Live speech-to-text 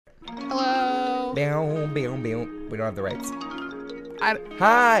Hello. Bow, bow, bow. We don't have the rights.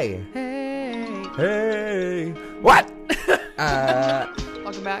 Hi. Hey. Hey. What?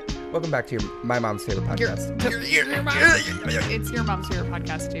 Welcome back. Welcome back to my mom's favorite podcast. It's your mom's favorite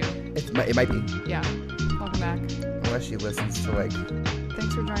podcast too. It might be. Yeah. Welcome back. Unless she listens to like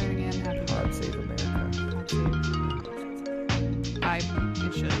Thanks for joining in. Happy God Save America.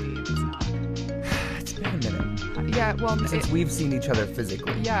 It should be. It's not. It's been a minute. Yeah. Well, Since we've seen each other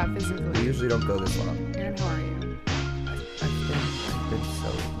physically. Yeah, We physically. usually don't go this long. Aaron, how are you? I've been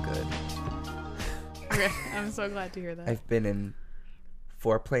so good. Okay. I'm so glad to hear that. I've been in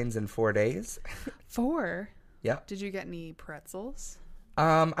 4 planes in 4 days. 4. Yep. Did you get any pretzels?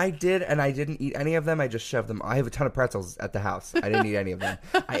 I did, and I didn't eat any of them. I just shoved them. I have a ton of pretzels at the house. I didn't eat any of them.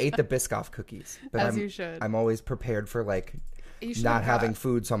 I ate the Biscoff cookies. But As you should. I'm always preprered for, like, You should not have having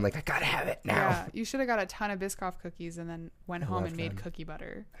food, so I'm like, I gotta have it now. Yeah, you should have got a ton of Biscoff cookies and then went home love and made them. cookie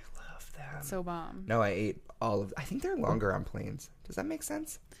butter. I love them. So bomb. No, I ate all of I think they're longer on planes. Does that make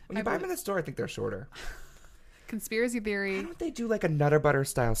sense? When you buy them in the store, I think they're shorter. Conspiracy Why theory. don't they do like a Nutter Butter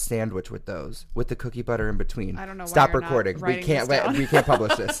style sandwich with those, with the cookie butter in between? I don't know why Stop you're not recording. We writing can't this down. we can't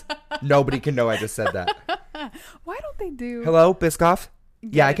publish this. Nobody can know I just said that. Why don't they do? Hello, Biscoff?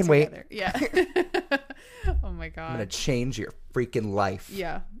 Get Yeah, I it can wait. together. Yeah. Oh my god. I'm gonna change your freaking life.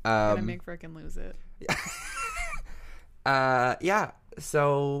 Yeah. Gonna make frickin' lose it. Yeah.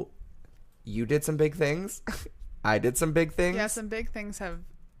 So you did some big things. I did some big things. Yeah, some big things have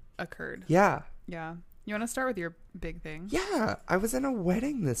occurred. Yeah. Yeah. You want to start with your big thing? Yeah. I was in a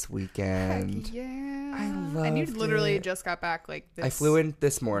wedding this weekend. Heck yeah. I And you loved literally it. just got back like this. I flew in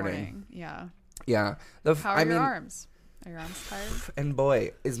this morning. Yeah. Yeah. How are your arms? Are your arms tired? And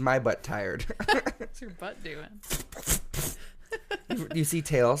boy, is my butt tired. What's your butt doing? you see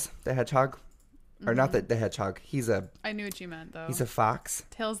Tails, the hedgehog? Or not the hedgehog. He's a I knew what you meant though. he's a fox.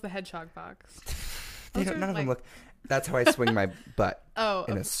 Tails the hedgehog fox. They don't, none of them look. That's how I swing my butt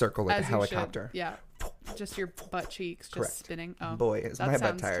in a circle like a as you helicopter. should. Yeah. Just your butt cheeks just Correct. spinning. Oh. Boy, is that my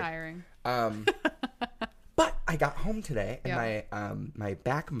butt sounds tired. tiring. But I got home today and Yeah. my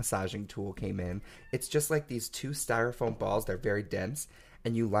back massaging tool came in. It's just like these 2 styrofoam balls. They're very dense,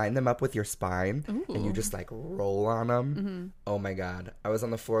 and you line them up with your spine, and you just like roll on them. Mm-hmm. Oh my god, I was on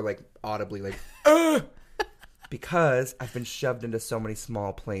the floor like audibly like, ugh! Because I've been shoved into so many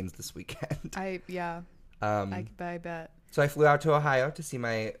small planes this weekend. I bet. So I flew out to Ohio to see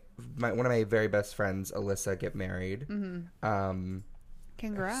my one of my very best friends, Alyssa, get married. Mm-hmm.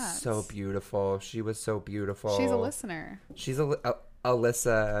 Congrats. So beautiful. She was so beautiful. She's a listener. She's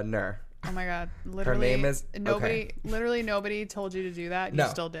Alyssa Nur. Oh my god. Literally, name is- literally nobody told you to do that. No, You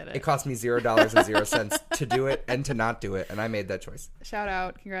still did it. It cost me $0.00 to do it and to not do it, and I made that choice. Shout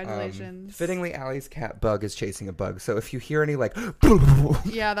out. Congratulations. Fittingly, Allie's cat Bug is chasing a bug, so if you hear any like,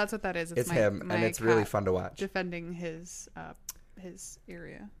 Yeah, that's what that is. it's my, him, my and it's really cat fun to watch. defending his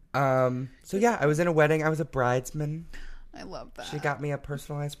area. So yeah, I was in a wedding. I was a bridesman. I love that. She got me a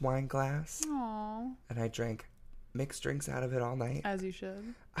personalized wine glass, Aww. and I drank mixed drinks out of it all night. As you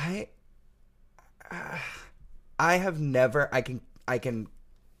should. I have never. I can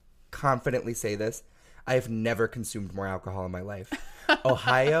confidently say this. I have never consumed more alcohol in my life.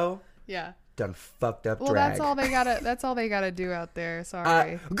 Ohio, Yeah. done fucked up Well, drag. that's all they gotta do out there.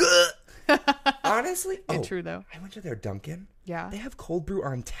 Sorry. Honestly, It's true though. I went to their Dunkin'. Yeah. They have cold brew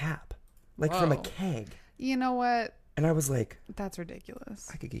on tap, like from a Whoa. keg, You know what? and I was like, That's ridiculous.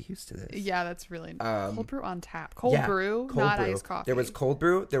 I could get used to this. Yeah, that's really cold brew on tap. Cold Yeah, brew, cold not brew. iced coffee. There was cold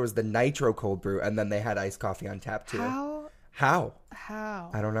brew. There was the nitro cold brew, and then they had iced coffee on tap too. How?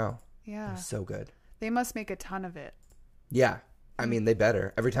 I don't know. Yeah. It was so good. They must make a ton of it. Yeah, I mean they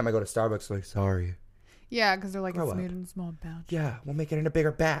better. Every time I go to Starbucks, they're like, sorry. Yeah, because they're like, Grow it's up. made in small batch. Yeah, we'll make it in a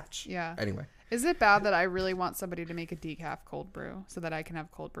bigger batch. Yeah. Anyway, Is it bad that I really want somebody to make a decaf cold brew so that I can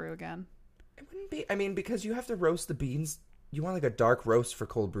have cold brew again? it wouldn't be. I mean, because you have to roast the beans. You want like a dark roast for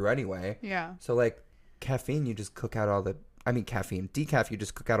cold brew anyway. Yeah. So like caffeine, you just cook out all the. I mean, caffeine. Decaf, you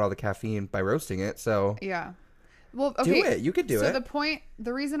just cook out all the caffeine by roasting it. So Yeah. Well, okay. do it. You could do it. So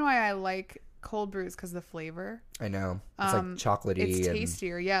the reason why I like cold brew is because the flavor. I know. It's like chocolatey. It's and,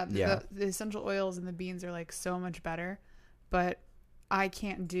 tastier. Yeah. Yeah. The essential oils and the beans are like so much better, but I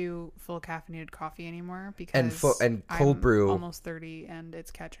can't do full caffeinated coffee anymore because and cold I'm brew. almost 30 and it's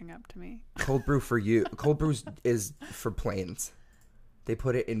catching up to me. Cold brew for you. Cold brew is for planes. They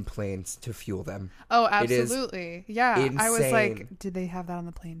put it in planes to fuel them. Oh, It is absolutely. Yeah. I was insane. like, did they have that on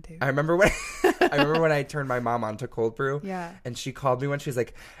the plane too? I remember when I turned my mom on to cold brew. Yeah. And she called me when she's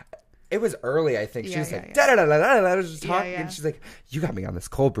like, It was early, I think. She was like, yeah. da-da-da-da-da-da, was just talking. Yeah. And she's like, you got me on this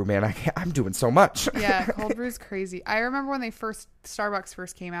cold brew, man. I'm doing so much. Yeah, cold brew's crazy. I remember when Starbucks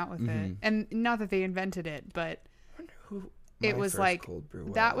first came out with Mm-hmm. it. And not that they invented it, but it was like,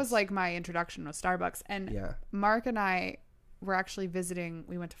 that was like my introduction with Starbucks. And Mark and I were actually visiting,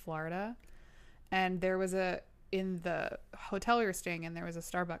 we went to Florida, and there was in the hotel we were staying in, there was a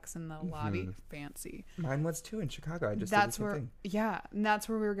Starbucks in the lobby. Fancy. Mine was too in Chicago. I just did the same thing. Yeah, and that's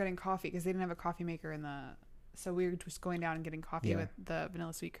where we were getting coffee because they didn't have a coffee maker in the. So we were just going down and getting coffee with the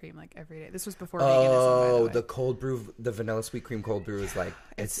vanilla sweet cream like every day. This was before veganism, by the way. The cold brew, the vanilla sweet cream cold brew is like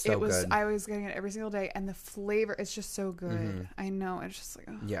it was good. I was getting it every single day, and the flavor is just so good. I know, it's just like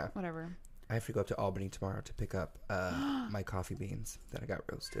whatever. I have to go up to Albany tomorrow to pick up my coffee beans that I got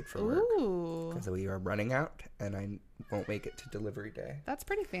roasted for work. Because we are running out, and I won't make it to delivery day. That's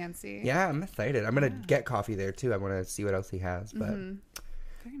pretty fancy. Yeah, I'm excited. I'm going to get coffee there, too. I want to see what else he has. But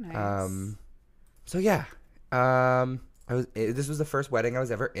very nice. So, yeah. This was the first wedding I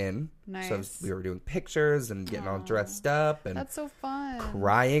was ever in. Nice. So we were doing pictures and getting all dressed up. And that's so fun.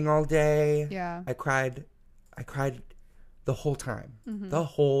 Crying all day. Yeah. I cried the whole time. The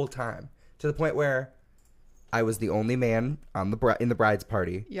whole time. To the point where I was the only man on in the bride's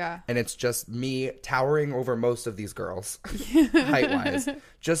party. Yeah. And it's just me towering over most of these girls, height-wise,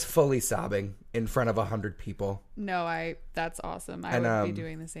 just fully sobbing in front of 100 people. No, that's awesome. I would be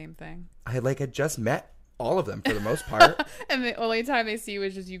doing the same thing. I had just met all of them for the most part. And the only time they see you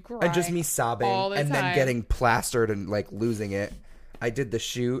is just you crying. And just me sobbing then getting plastered and like losing it. I did the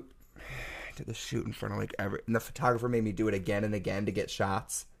shoot. In front of and the photographer made me do it again and again to get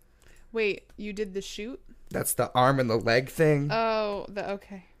shots. Wait, you did the shoot? That's the arm and the leg thing. Oh,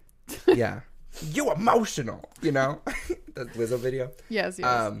 okay. Yeah. You emotional, you know? The Lizzo video. Yes.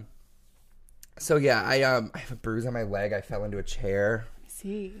 So yeah, I have a bruise on my leg. I fell into a chair. I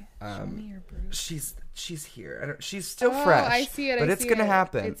see. Show me your bruise. She's here. She's still fresh. I see it. But it's gonna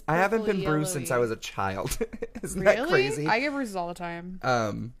happen. I haven't been bruised since I was a child. Isn't that crazy? I get bruises all the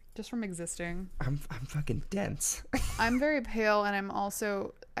time. Just from existing. I'm fucking dense. I'm very pale, and I'm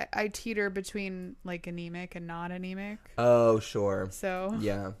also I teeter between like anemic and not anemic. Oh, sure. So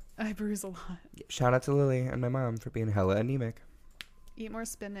yeah, I bruise a lot. Shout out to Lily and my mom for being hella anemic. Eat more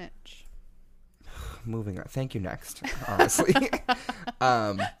spinach. Moving on. Thank you. Next, honestly, it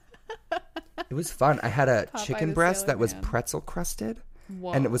was fun. I had a chicken breast that was pretzel crusted,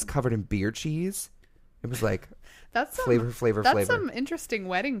 and it was covered in beer cheese. It was like. That's flavor. That's some interesting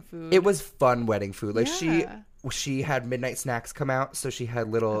wedding food. It was fun wedding food. Like she had midnight snacks come out, so she had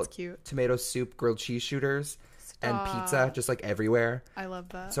little tomato soup, grilled cheese shooters, and pizza just like everywhere. I love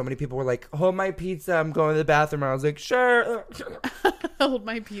that. So many people were like, "Hold my pizza, I'm going to the bathroom." And I was like, "Sure." Hold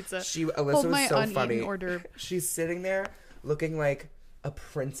my pizza. Alyssa was so funny. Order. She's sitting there looking like a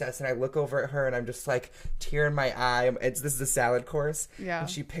princess, and I look over at her, and I'm just like tear in my eye. This is a salad course. Yeah. And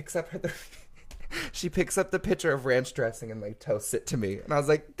she picks up She picks up the pitcher of ranch dressing and like toasts it to me, and I was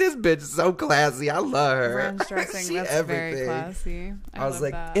like, "This bitch is so classy. I love her." Ranch dressing, that's everything. Very classy. I was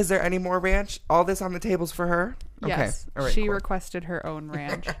like, "Is there any more ranch? All this on the tables for her?" Yes, okay. All right, she requested her own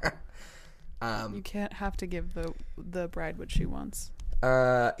ranch. You can't have to give the bride what she wants.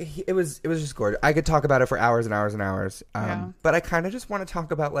 It was just gorgeous. I could talk about it for hours and hours and hours. But I kind of just want to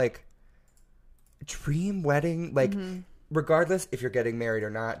talk about like dream wedding, like. Regardless if you're getting married or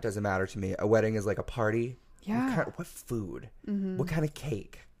not, doesn't matter to me. A wedding is like a party. Yeah. What food? What kind of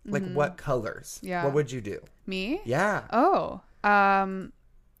cake? Like what colors? Yeah. What would you do? Me? Yeah. Oh.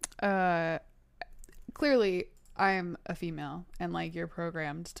 Clearly I am a female, and like you're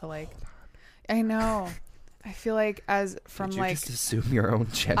programmed to like. I know. I feel like Did you just assume your own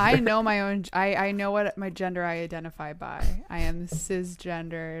gender? I know my own. I know what my gender I identify by. I am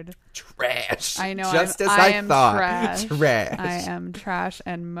cisgendered. Trash. I know. Just as I am thought. Trash. I am trash,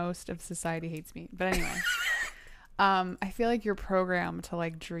 and most of society hates me. But anyway, I feel like you're programmed to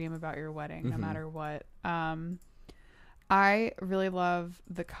like dream about your wedding, no matter what. I really love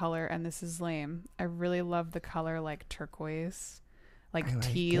the color, and this is lame. I really love the color like turquoise. Like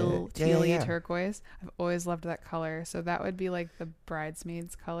teal-y turquoise. I've always loved that color. So that would be like the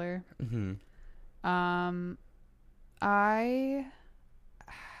bridesmaid's color.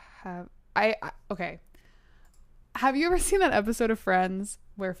 Okay. Have you ever seen that episode of Friends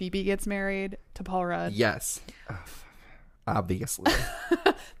where Phoebe gets married to Paul Rudd? Yes. Obviously.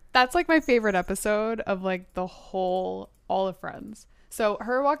 That's like my favorite episode of like all of Friends. So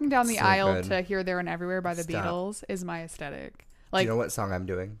her walking down the aisle to Here, There, and Everywhere by the Beatles is my aesthetic. Like, do you know what song I'm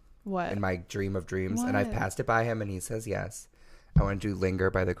doing? What? In my dream of dreams. What? And I've passed it by him and he says yes. I want to do Linger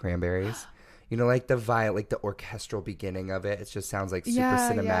by the Cranberries. You know, like the like the orchestral beginning of it. It just sounds like super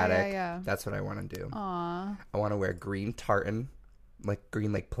cinematic. Yeah. That's what I want to do. Aww. I want to wear green tartan, like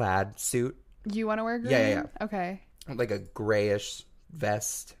green like plaid suit. You want to wear green? Yeah. Okay. Like a grayish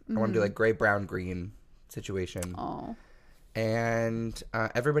vest. I want to do like gray, brown, green situation. Oh. And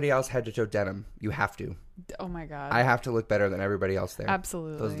everybody else head to toe denim. You have to. Oh my God. I have to look better than everybody else there.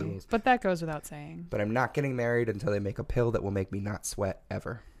 Absolutely. Those are the rules. But that goes without saying. But I'm not getting married until they make a pill that will make me not sweat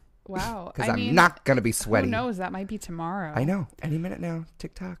ever. Wow. Because I'm not going to be sweaty. Who knows? That might be tomorrow. I know. Any minute now.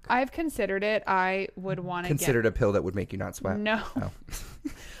 TikTok. I've considered it. I would want to Considered a pill that would make you not sweat? No. Oh.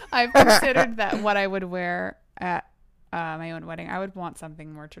 I've considered that what I would wear at my own wedding. I would want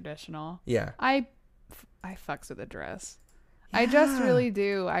something more traditional. Yeah. I fucks with a dress. Yeah. I just really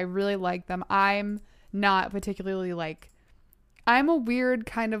do. I really like them. I'm not particularly like... I'm a weird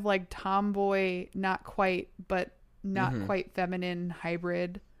kind of like tomboy, not quite, but not quite feminine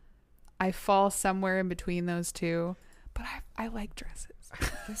hybrid. I fall somewhere in between those two, but I like dresses.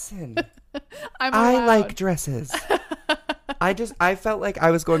 Listen, I like dresses. I felt like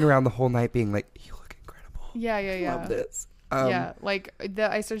I was going around the whole night being like, you look incredible. Yeah. Love this. Like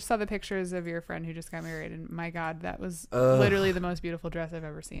I just saw the pictures of your friend who just got married, and my God, that was literally the most beautiful dress I've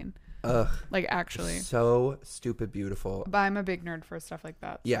ever seen. Like actually, so stupid beautiful. But I'm a big nerd for stuff like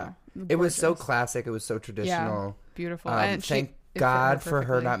that. Yeah, so it was so classic. It was so traditional. Yeah, beautiful. And thank God for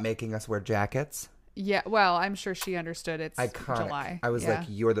her not making us wear jackets. Yeah, well, I'm sure she understood. It's iconic. July. I was like,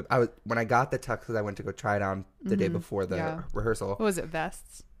 when I got the tux, because I went to go try it on the day before the rehearsal. What was it,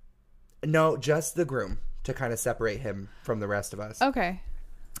 vests? No, just the groom to kind of separate him from the rest of us. Okay.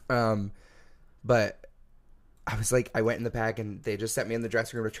 But I was like, I went in the back and they just sent me in the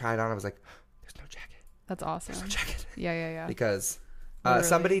dressing room to try it on. I was like, there's no jacket. That's awesome. There's no jacket. Yeah. Because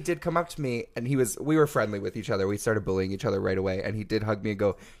somebody did come up to me and we were friendly with each other. We started bullying each other right away. And he did hug me and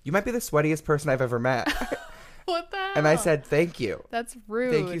go, you might be the sweatiest person I've ever met. What the hell? And I said, thank you. That's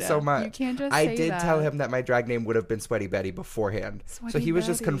rude. Thank you so much. You can't just I say did that. tell him that my drag name would have been Sweaty Betty beforehand. So he was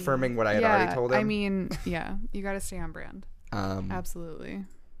just confirming what I had already told him. I mean, yeah, you got to stay on brand. Absolutely.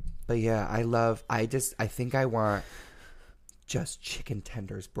 But yeah, I think I want just chicken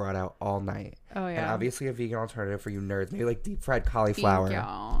tenders brought out all night. Oh yeah. And obviously a vegan alternative for you nerds. Maybe like deep fried cauliflower. Thank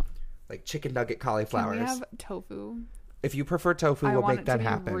y'all. Like chicken nugget cauliflowers. Can we have tofu? If you prefer tofu, we'll make that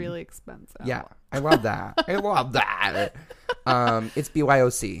happen. Be really expensive. Yeah, I love that. I love that. It's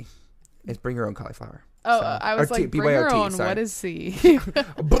BYOC. It's bring your own cauliflower. Oh, so. I was like, bring your own. Sorry. What is C?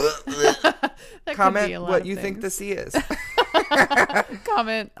 Comment what you think the C is.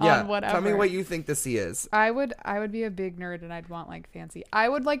 Comment on whatever. Tell me what you think the C is. I would be a big nerd and I'd want like fancy. I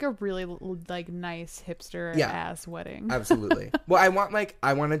would like a really like nice hipster ass wedding. Absolutely. Well, I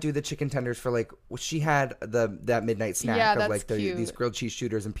want to do the chicken tenders for like she had that midnight snack of like these grilled cheese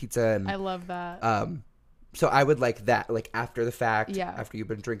shooters and pizza and I love that. So I would like that, like after the fact, after you've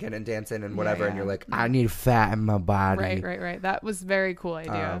been drinking and dancing and whatever, and you're like, I need fat in my body. Right. That was a very cool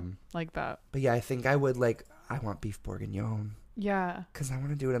idea, like that. But yeah, I think I would I want beef bourguignon. Yeah. Because I want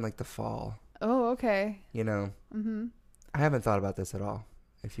to do it in like the fall. Oh, okay. You know? Mm-hmm. I haven't thought about this at all,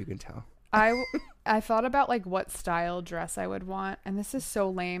 if you can tell. I thought about like what style dress I would want, and this is so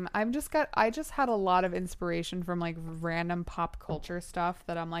lame. I just had a lot of inspiration from like random pop culture stuff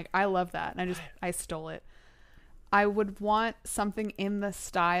that I'm like, I love that, and I stole it. I would want something in the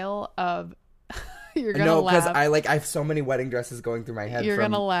style of you're gonna laugh. No, because I have so many wedding dresses going through my head. You're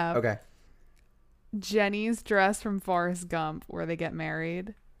gonna laugh. Okay. Jenny's dress from Forrest Gump where they get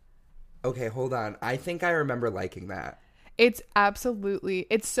married. Okay, hold on. I think I remember liking that. It's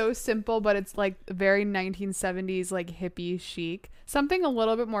so simple, but it's like very 1970s, like hippie chic. Something a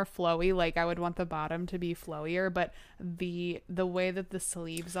little bit more flowy. Like I would want the bottom to be flowier, but the way that the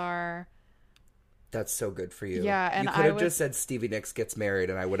sleeves are. That's so good for you. Yeah, and you could have just said Stevie Nicks gets married,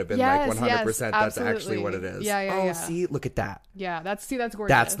 and I would have been like 100%. That's actually what it is. Yeah. See, look at that. Yeah, that's gorgeous.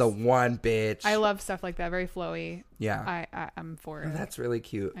 That's the one, bitch. I love stuff like that, very flowy. Yeah, I'm for it. That's really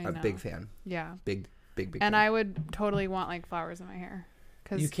cute. I'm a big fan. Yeah, big. And fan. I would totally want like flowers in my hair.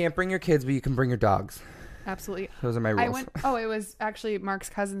 You can't bring your kids, but you can bring your dogs. Absolutely. Those are my rules. It was actually Mark's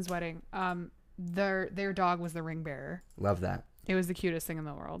cousin's wedding. Their dog was the ring bearer. Love that. It was the cutest thing in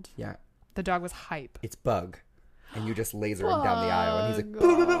the world. Yeah. The dog was hype. It's Bug. And you just laser him down the aisle. And he's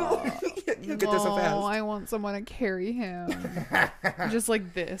like, you get there so fast. I want someone to carry him. Just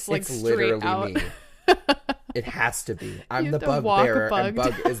like this. Like it's straight literally out. Me. It has to be. I'm the bug bearer. And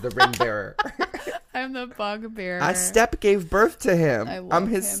Bug is the ring bearer. I'm the bug bearer. I gave birth to him. I'm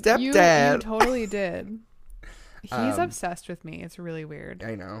his stepdad. You totally did. He's obsessed with me. It's really weird.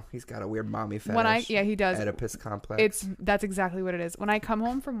 I know. He's got a weird mommy fetish. He does. Oedipus complex. That's exactly what it is. When I come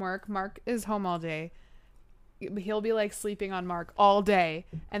home from work, Mark is home all day. He'll be like sleeping on Mark all day.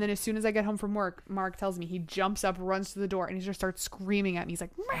 And then as soon as I get home from work, Mark tells me, he jumps up, runs to the door, and he just starts screaming at me. He's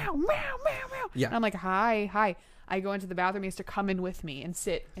like, meow, meow, meow, meow. Yeah. And I'm like, hi. I go into the bathroom. He has to come in with me and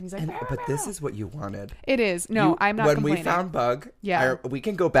sit. And he's like, meow, but meow. this is what you wanted. It is. No, I'm not complaining. When we found Bug, we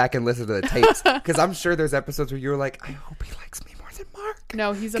can go back and listen to the tapes. Because I'm sure there's episodes where you were like, I hope he likes me more than Mark.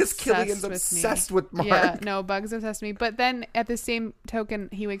 No, he's obsessed with me. Because Killian's obsessed with Mark. Yeah, no, Bug's obsessed with me. But then at the same token,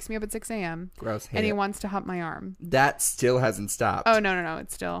 he wakes me up at 6 a.m. Gross. And he wants to hump my arm. That still hasn't stopped. Oh, no.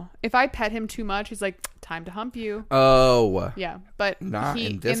 It's still. If I pet him too much, he's like, time to hump you. Oh. Yeah. But not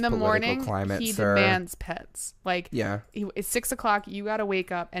in this in the morning, climate, he sir. demands pets. Like, yeah. It's 6 o'clock. You got to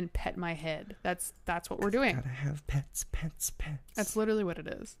wake up and pet my head. That's what we're doing. Gotta have pets. That's literally what it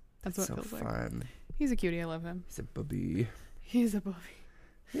is. That's what so it feels fun. Like. He's a cutie. I love him. He's a bubby. He's a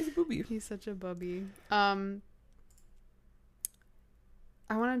bubby. He's such a bubby. I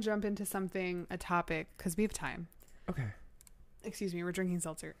want to jump into a topic, because we have time. Okay. Excuse me, we're drinking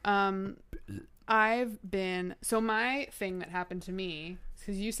seltzer. My thing that happened to me,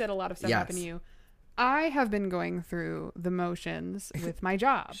 because you said a lot of stuff happened to you. I have been going through the motions with my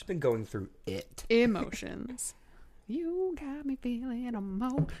job. She's been going through it. Emotions. You got me feeling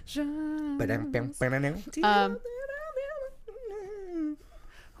emotion.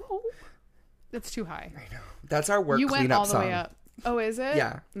 That's too high. I know. That's our work cleanup song. You went all the way up. Oh, is it?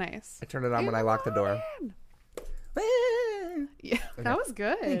 Yeah. Nice. I turned it on when I locked the door. Yeah, that was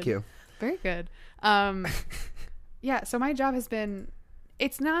good. Thank you. Very good. Yeah, so my job has been,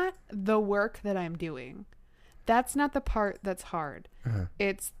 it's not the work that I'm doing. That's not the part that's hard. Uh-huh.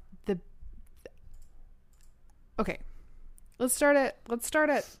 It's okay. Let's start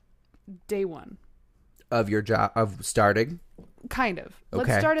at day one. Of your job, of starting? Kind of. Okay.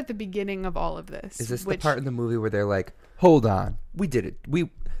 Let's start at the beginning of all of this. Is this the part in the movie where they're like, hold on, we did it.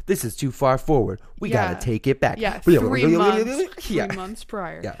 This is too far forward. We got to take it back. Yeah, 3 months. 3 months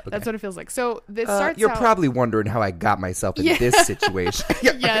prior. Yeah, okay. That's what it feels like. So this starts You're probably wondering how I got myself in this situation.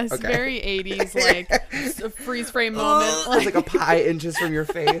 Yes, okay. Very 80s, like a freeze frame moment. It's like a pie inches from your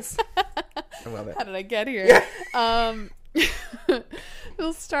face. I love it. How did I get here?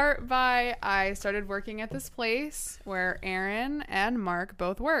 We'll start by, I started working at this place where Aaron and Mark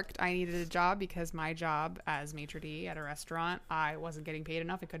both worked. I needed a job because my job as maitre d' at a restaurant, I wasn't getting paid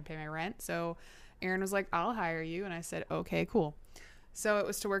enough. I couldn't pay my rent. So Aaron was like, I'll hire you. And I said, okay, cool. So it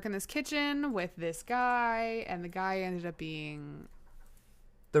was to work in this kitchen with this guy. And the guy ended up being...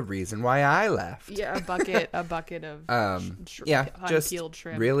 the reason why I left. Yeah, a bucket of just peeled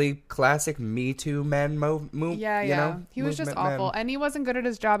shrimp. Really classic Me Too men He was just awful. And he wasn't good at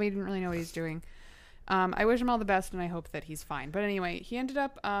his job. He didn't really know what he's doing. I wish him all the best and I hope that he's fine. But anyway, he ended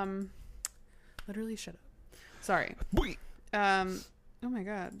up literally shut up. Sorry. Oh my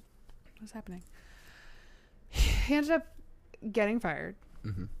god. What's happening? He ended up getting fired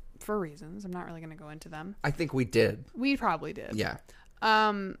for reasons. I'm not really going to go into them. I think we did. We probably did. Yeah.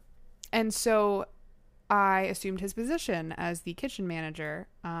 And so I assumed his position as the kitchen manager.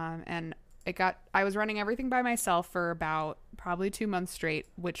 And I was running everything by myself for about probably 2 months straight,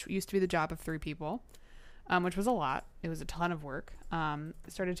 which used to be the job of 3 people, which was a lot. It was a ton of work. It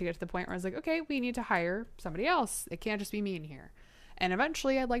started to get to the point where I was like, okay, we need to hire somebody else. It can't just be me in here. And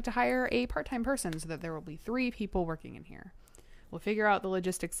eventually I'd like to hire a part-time person so that there will be 3 people working in here. We'll figure out the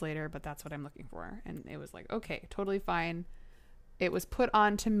logistics later, but that's what I'm looking for. And it was like, okay, totally fine. It was put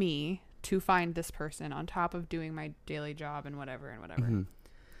on to me to find this person on top of doing my daily job and whatever.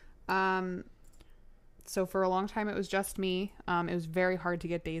 So for a long time, it was just me. It was very hard to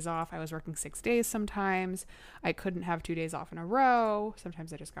get days off. I was working 6 days sometimes. I couldn't have 2 days off in a row.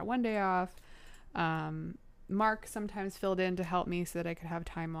 Sometimes I just got 1 day off. Mark sometimes filled in to help me so that I could have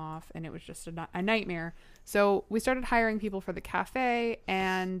time off. And it was just a nightmare. So we started hiring people for the cafe.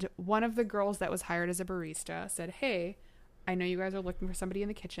 And one of the girls that was hired as a barista said, hey, I know you guys are looking for somebody in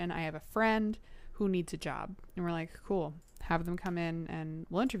the kitchen. I have a friend who needs a job. And we're like, cool, have them come in and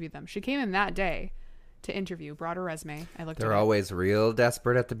we'll interview them. She came in that day to interview, brought her resume. They're always real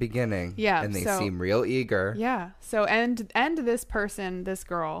desperate at the beginning. Yeah. And they seem real eager. Yeah. So, and this person, this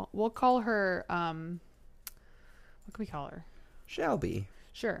girl, we'll call her, what can we call her? Shelby.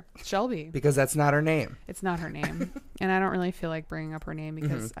 Sure. Shelby. Because that's not her name. It's not her name. And I don't really feel like bringing up her name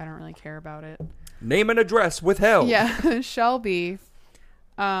because I don't really care about it. Name and address withheld. Yeah. Shelby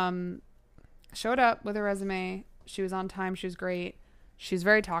showed up with a resume. She was on time. She was great. She's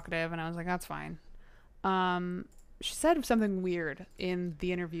very talkative. And I was like, that's fine. She said something weird in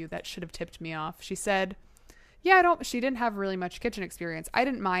the interview that should have tipped me off. She said, Yeah, she didn't have really much kitchen experience. I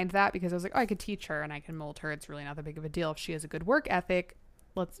didn't mind that because I was like, oh, I could teach her and I can mold her. It's really not that big of a deal. If she has a good work ethic,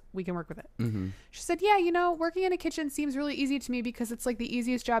 we can work with it. Mm-hmm. She said, yeah, working in a kitchen seems really easy to me because it's like the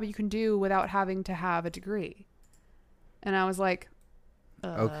easiest job you can do without having to have a degree. And I was like,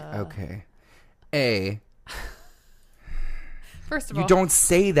 Okay. First of all, you don't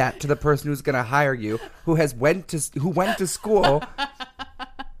say that to the person who's going to hire you, who went to school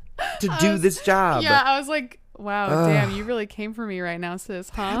to do this job. Yeah, I was like, wow, damn, you really came for me right now, sis,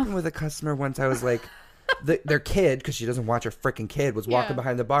 huh? Happened with a customer once. I was like, their kid, because she doesn't watch her freaking kid, was walking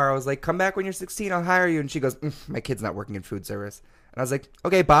behind the bar. I was like, come back when you're 16, I'll hire you. And she goes, my kid's not working in food service. And I was like,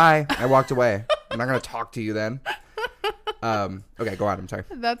 okay, bye. I walked away. I'm not going to talk to you then. Okay, go on. I'm sorry.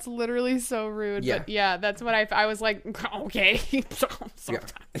 That's literally so rude. Yeah. But yeah, that's what I was like, okay. Sometimes.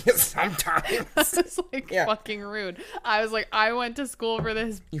 Yeah. Sometimes. It's like fucking rude. I was like, I went to school for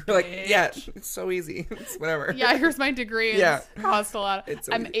this. You were like, yeah, it's so easy. It's whatever. Yeah, here's my degree. It's cost a lot.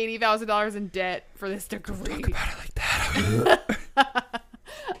 I'm $80,000 in debt for this degree. Talk about it like that.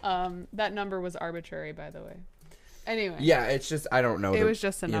 That number was arbitrary, by the way. Anyway. Yeah, it's just, I don't know. It was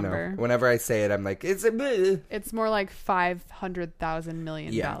just a number. Whenever I say it, I'm like, it's more like $500,000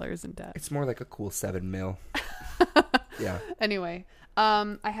 million in debt. It's more like a cool $7 million. Yeah. Anyway,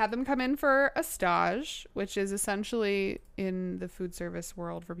 I had them come in for a stage, which is essentially in the food service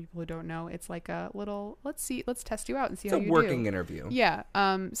world, for people who don't know, it's like a little, let's test you out and see how you do. It's a working interview. Yeah.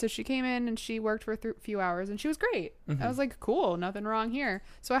 So she came in and she worked for a few hours and she was great. Mm-hmm. I was like, cool, nothing wrong here.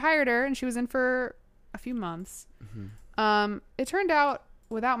 So I hired her and she was in for a few months. Mm-hmm. It turned out,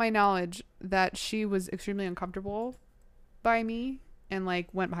 without my knowledge, that she was extremely uncomfortable by me and like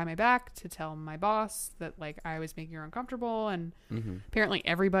went behind my back to tell my boss that like I was making her uncomfortable, and apparently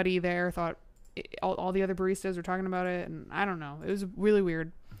everybody there thought all the other baristas were talking about it, and I don't know, it was really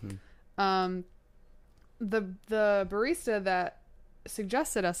weird. The barista that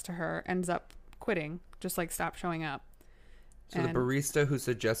suggested us to her ends up quitting, just like stopped showing up. So the barista who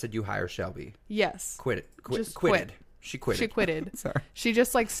suggested you hire Shelby. Yes. Quitted. She quitted. She quitted. Sorry. She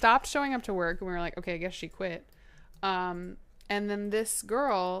just like stopped showing up to work, and we were like, okay, I guess she quit. And then this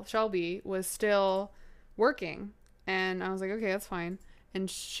girl, Shelby, was still working, and I was like, okay, that's fine. And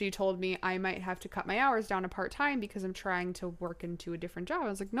she told me I might have to cut my hours down to part-time because I'm trying to work into a different job. I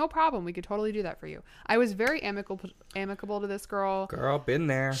was like, no problem. We could totally do that for you. I was very amicable to this girl. Girl, been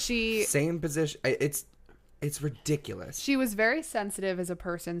there. Same position. It's ridiculous. She was very sensitive as a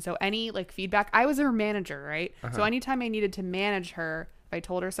person. So any like feedback, I was her manager, right? Uh-huh. So anytime I needed to manage her, if I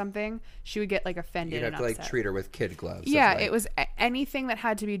told her something, she would get like offended. You'd have to like treat her with kid gloves. Yeah, it was anything that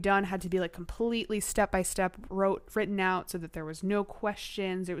had to be done had to be like completely step by step written out so that there was no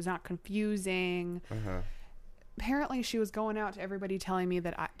questions. It was not confusing. Uh-huh. Apparently she was going out to everybody telling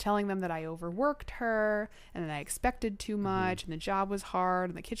them that I overworked her and that I expected too much and the job was hard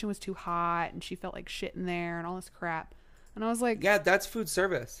and the kitchen was too hot and she felt like shit in there and all this crap. And I was like, yeah, that's food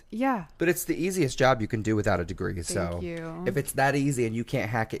service. Yeah. But it's the easiest job you can do without a degree. Thank you. If it's that easy and you can't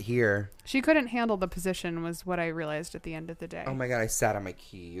hack it here. She couldn't handle the position was what I realized at the end of the day. Oh my God, I sat on my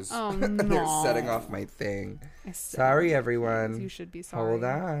keys. Oh no. They're setting off my thing. Sorry, everyone. You should be sorry. Hold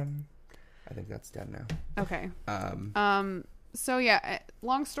on. I think that's dead now. Okay. So yeah,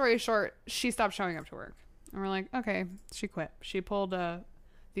 long story short, she stopped showing up to work. And we're like, okay, she quit. She pulled the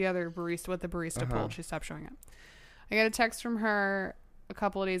other barista, what the barista pulled. She stopped showing up. I got a text from her a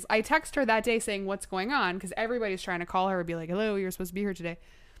couple of days. I text her that day saying what's going on because everybody's trying to call her and be like, hello, you're supposed to be here today.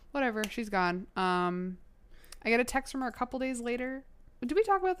 Whatever, she's gone. I got a text from her a couple days later. Did we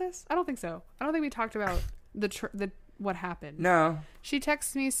talk about this? I don't think so. I don't think we talked about the what happened. No. She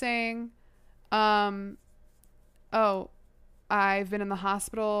texts me saying, oh, I've been in the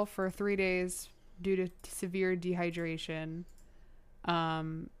hospital for 3 days due to severe dehydration.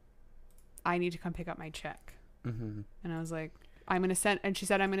 I need to come pick up my check. Mm-hmm. And I was like, and she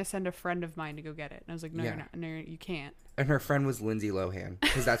said, I'm going to send a friend of mine to go get it. And I was like, no, you're not. No, you can't. And her friend was Lindsay Lohan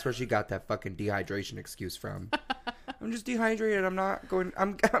because that's where she got that fucking dehydration excuse from. I'm just dehydrated.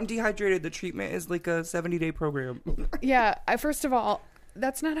 I'm dehydrated. The treatment is like a 70-day program. Yeah. First of all,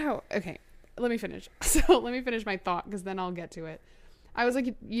 that's not how, okay. Let me finish. So let me finish my thought because then I'll get to it. I was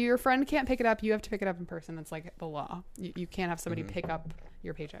like, your friend can't pick it up. You have to pick it up in person. That's like the law. You can't have somebody pick up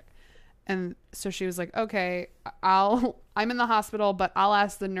your paycheck. And so she was like, okay, I'm in the hospital, but I'll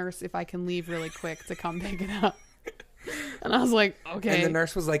ask the nurse if I can leave really quick to come pick it up. And I was like, okay. And the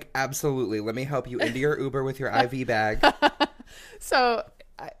nurse was like, absolutely. Let me help you into your Uber with your IV bag. So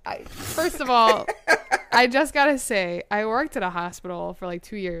I first of all, I just got to say, I worked at a hospital for like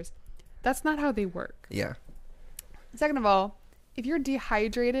 2 years. That's not how they work. Yeah. Second of all, if you're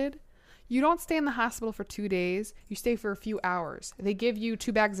dehydrated, You don't stay in the hospital for 2 days. You stay for a few hours. They give you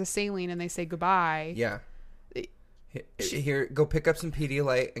 2 bags of saline and they say goodbye. Yeah. Here, go pick up some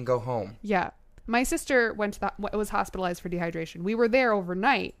Pedialyte and go home. Yeah. My sister was hospitalized for dehydration. We were there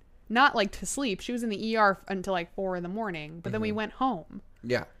overnight, not like to sleep. She was in the ER until like 4 a.m. But then we went home.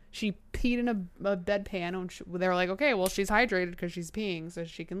 Yeah. She peed in a bedpan, and they were like, okay, well, she's hydrated because she's peeing, so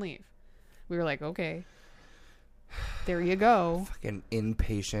she can leave. We were like, okay, there you go. Fucking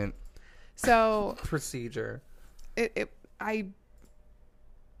inpatient. So procedure. At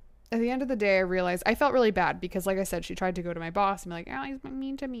the end of the day, I realized I felt really bad because, like I said, she tried to go to my boss and be like, oh, he's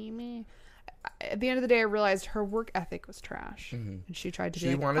mean to me. At the end of the day, I realized her work ethic was trash. And she tried to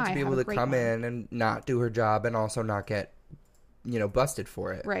She wanted to be able to come in and not do her job and also not get, busted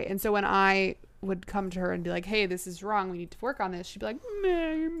for it. Right. And so when I would come to her and be like, hey, this is wrong, we need to work on this, she'd be like,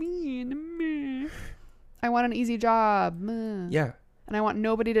 meh, you're mean. Meh. I want an easy job. Meh. Yeah. And I want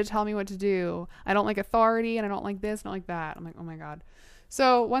nobody to tell me what to do. I don't like authority, and I don't like this, and I don't like that. I'm like, oh my God.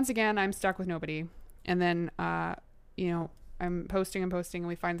 So once again, I'm stuck with nobody. And then, I'm posting, and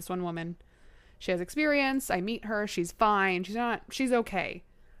we find this one woman. She has experience. I meet her. She's fine. She's okay.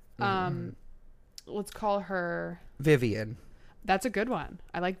 Let's call her Vivian. That's a good one.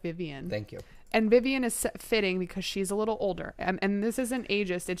 I like Vivian. Thank you. And Vivian is fitting because she's a little older. And this isn't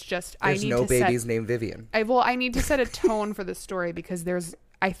ageist. It's just There's no babies named Vivian. I need to set a tone for the story because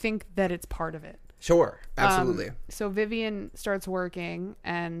I think that it's part of it. Sure. Absolutely. So Vivian starts working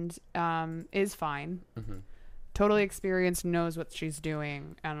and is fine. Totally experienced, knows what she's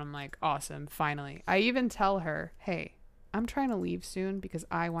doing. And I'm like, awesome, finally. I even tell her, hey, I'm trying to leave soon because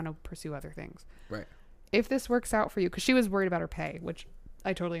I want to pursue other things. Right. If this works out for you, because she was worried about her pay, which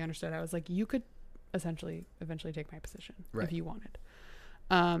I totally understood. I was like, you could eventually take my position if you wanted.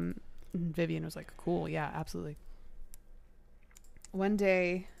 Vivian was like, cool, yeah, absolutely. One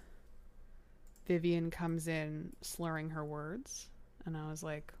day, Vivian comes in slurring her words, and I was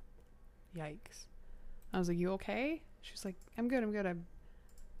like, yikes. I was like, you okay? She's like, I'm good.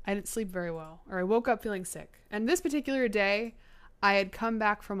 I didn't sleep very well, or I woke up feeling sick. And this particular day, I had come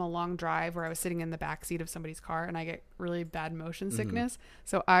back from a long drive where I was sitting in the back seat of somebody's car, and I get really bad motion sickness.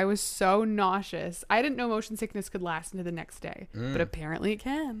 So I was so nauseous. I didn't know motion sickness could last into the next day, but apparently it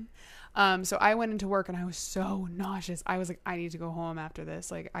can. So I went into work and I was so nauseous. I was like, I need to go home after this.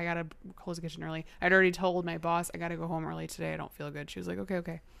 Like, I got to close the kitchen early. I'd already told my boss, I got to go home early today. I don't feel good. She was like,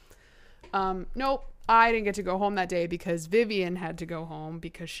 okay. Nope. I didn't get to go home that day because Vivian had to go home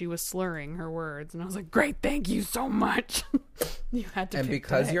because she was slurring her words. And I was like, great, thank you so much. You had to. And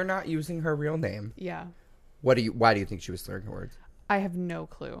because you're not using her real name. Yeah. Why do you think she was slurring her words? I have no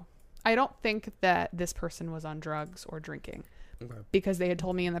clue. I don't think that this person was on drugs or drinking. Okay. Because they had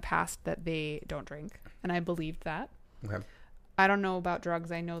told me in the past that they don't drink. And I believed that. Okay. I don't know about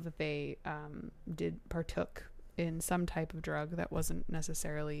drugs. I know that they partook in some type of drug that wasn't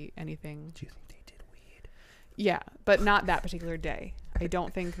necessarily anything. Do you think they did weed? Yeah, but not that particular day. I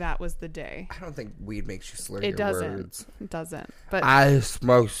don't think that was the day. I don't think weed makes you slur your words. It doesn't. But I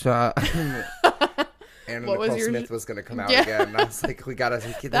smoke some. Anna Nicole Smith was going to come out again. And I was like, this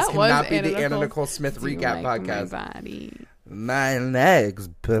cannot be the Anna Nicole Smith recap podcast. My next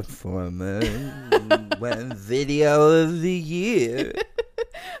performance went video of the year.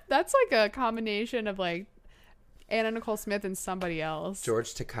 That's like a combination of like Anna Nicole Smith and somebody else.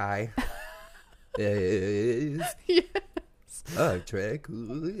 George Takei. Yes. Star Trek.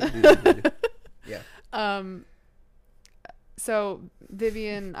 Yeah. So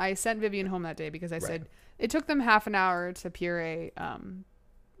Vivian, I sent Vivian home that day because I said it took them half an hour to puree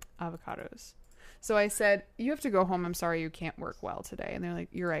avocados. So I said, you have to go home. I'm sorry you can't work well today. And they're like,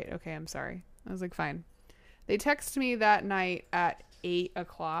 you're right. Okay, I'm sorry. I was like, fine. They texted me that night at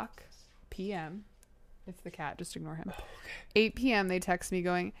 8:00 p.m. It's the cat. Just ignore him. Oh, okay. 8 p.m. They text me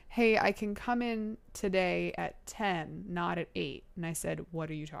going, hey, I can come in today at 10, not at 8. And I said, what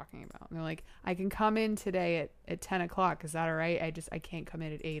are you talking about? And they're like, I can come in today at 10 o'clock. Is that all right? I can't come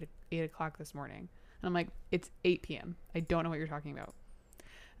in at 8 o'clock this morning. And I'm like, it's 8 p.m. I don't know what you're talking about.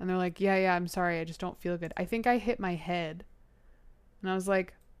 And they're like, yeah, I'm sorry. I just don't feel good. I think I hit my head. And I was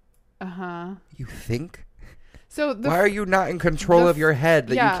like, uh-huh. You think? So why are you not in control of your head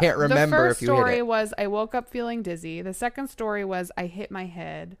that you can't remember if you hit it? The first story was I woke up feeling dizzy. The second story was I hit my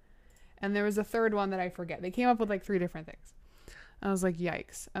head. And there was a third one that I forget. They came up with like 3 different things. I was like,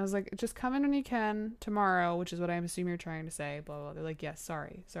 yikes. I was like, just come in when you can tomorrow, which is what I assume you're trying to say, blah, blah, blah. They're like, yes,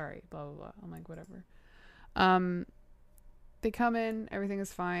 sorry, blah, blah, blah. I'm like, whatever. They come in, everything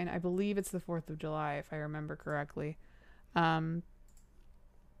is fine. I believe it's the 4th of July, if I remember correctly.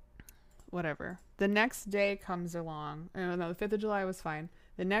 Whatever. The next day comes along. No, the 5th of July was fine.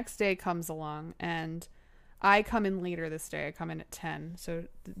 The next day comes along, and I come in later this day. I come in at 10. So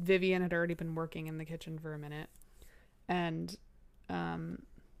Vivian had already been working in the kitchen for a minute. And,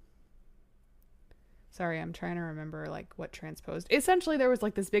 sorry, I'm trying to remember, like, what transposed. Essentially, there was,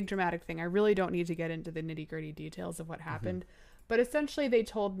 like, this big dramatic thing. I really don't need to get into the nitty-gritty details of what happened. But essentially, they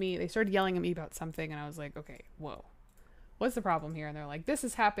started yelling at me about something, and I was like, okay, whoa. What's the problem here? And they're like, this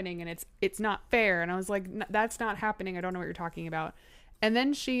is happening, and it's not fair. And I was like, that's not happening. I don't know what you're talking about. And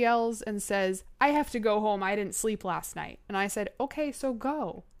then she yells and says, I have to go home. I didn't sleep last night. And I said, okay, so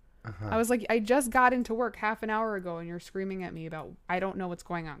go. I was like, I just got into work half an hour ago and you're screaming at me about, I don't know what's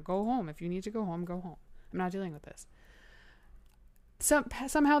going on. Go home. If you need to go home, go home. I'm not dealing with this.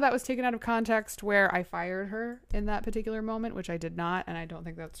 Somehow that was taken out of context where I fired her in that particular moment, which I did not. And I don't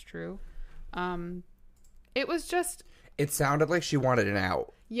think that's true. It was just. It sounded like she wanted an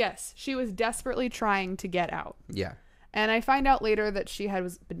out. Yes. She was desperately trying to get out. Yeah. And I find out later that she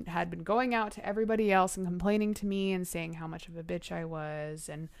had been going out to everybody else and complaining to me and saying how much of a bitch I was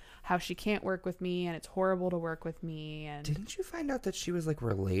and how she can't work with me and it's horrible to work with me. And didn't you find out that she was like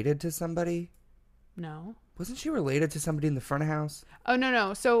related to somebody? No. Wasn't she related to somebody in the front of house? Oh,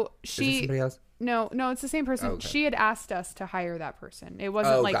 no. So Is it somebody else? No, it's the same person. Oh, okay. She had asked us to hire that person. It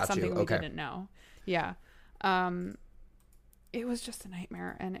wasn't something we didn't know. Yeah. It was just a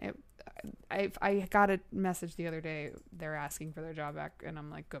nightmare. And I got a message the other day. They're asking for their job back, and I'm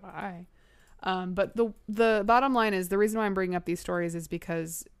like, goodbye. But the bottom line is the reason why I'm bringing up these stories is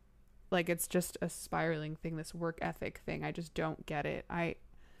because, like, it's just a spiraling thing. This work ethic thing. I just don't get it. I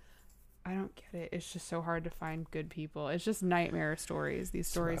don't get it. It's just so hard to find good people. It's just nightmare stories. These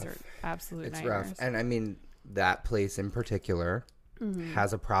stories are absolute nightmares. It's rough. And I mean, that place in particular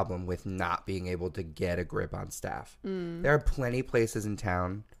has a problem with not being able to get a grip on staff. There are plenty of places in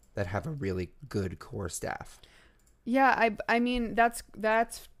town that have a really good core staff. Yeah, I mean, that's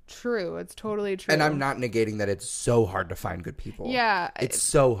true. It's totally true. And I'm not negating that it's so hard to find good people. Yeah. It's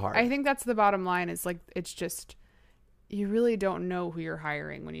so hard. I think that's the bottom line. Is like, it's just, you really don't know who you're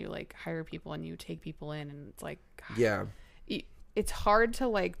hiring when you like hire people and you take people in, and it's like, God, yeah. It's hard to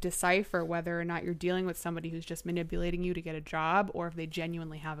like decipher whether or not you're dealing with somebody who's just manipulating you to get a job, or if they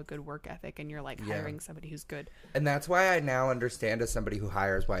genuinely have a good work ethic and you're like hiring somebody who's good. And that's why I now understand, as somebody who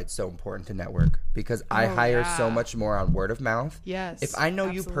hires, why it's so important to network, because I hire so much more on word of mouth. Yes. If I know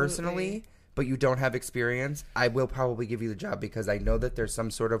you personally, but you don't have experience, I will probably give you the job because I know that there's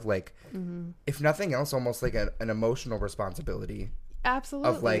some sort of like, if nothing else, almost like an emotional responsibility. Absolutely.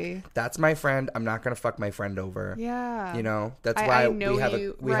 Of like, that's my friend. I'm not gonna fuck my friend over. Yeah. You know, that's why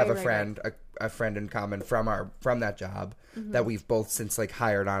we have a friend, a friend in common from that job that we've both since like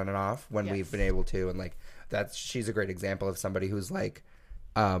hired on and off when we've been able to, and like she's a great example of somebody who's like,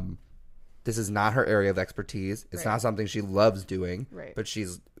 this is not her area of expertise. It's not something she loves doing. Right. But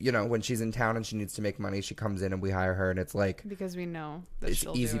she's, you know, when she's in town and she needs to make money, she comes in and we hire her, and it's like, because we know that it's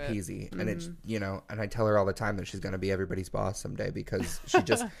easy peasy. And it's, you know, and I tell her all the time that she's going to be everybody's boss someday because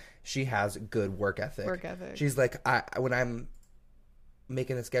she has good work ethic. She's like, when I'm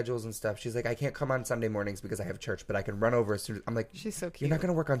making the schedules and stuff, she's like, I can't come on Sunday mornings because I have church, but I can run over as soon as I'm like, she's so cute. You're not going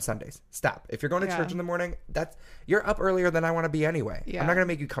to work on Sundays. Stop. If you're going to church in the morning, you're up earlier than I want to be anyway. I'm not going to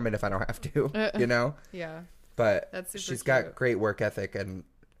make you come in if I don't have to, you know? Yeah. But she's got great work ethic, and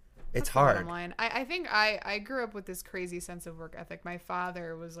it's hard. I think I grew up with this crazy sense of work ethic. My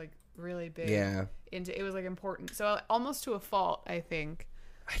father was like really big into it, was like important. So almost to a fault, I think.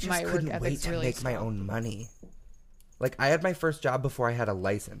 I just couldn't wait to make my own money. Like, I had my first job before I had a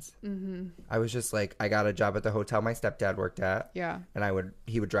license. I was just like, I got a job at the hotel my stepdad worked at. Yeah. And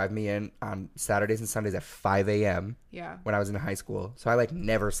he would drive me in on Saturdays and Sundays at 5 a.m. Yeah. When I was in high school. So I like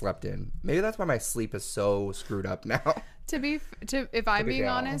never slept in. Maybe that's why my sleep is so screwed up now. If I'm being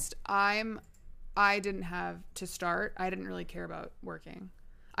honest, I didn't have to start. I didn't really care about working.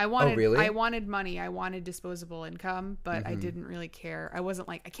 I wanted money. I wanted disposable income, but I didn't really care. I wasn't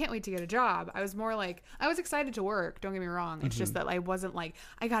like, I can't wait to get a job. I was more like, I was excited to work. Don't get me wrong. It's just that I wasn't like,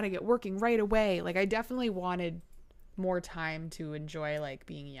 I got to get working right away. Like, I definitely wanted more time to enjoy like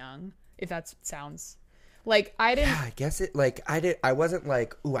being young, if that sounds like I didn't. Yeah, I guess it like I wasn't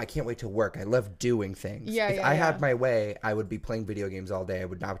like, ooh, I can't wait to work. I love doing things. If I had my way, I would be playing video games all day.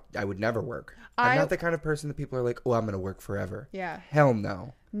 I would never work. I'm not the kind of person that people are like, oh, I'm going to work forever. Yeah. Hell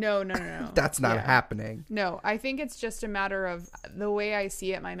no. No. That's not happening. No, I think it's just a matter of the way I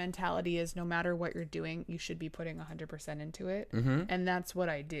see it. My mentality is no matter what you're doing, you should be putting 100% into it. And that's what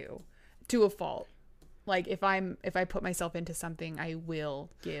I do to a fault. Like, if I put myself into something, I will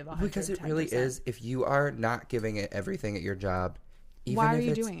give 110%. Because it really is, if you are not giving it everything at your job, why are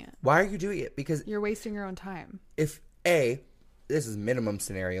you doing it? Why are you doing it? Because you're wasting your own time. If this is minimum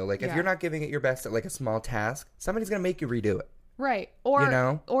scenario. Like, if you're not giving it your best at, like, a small task, somebody's going to make you redo it. Right.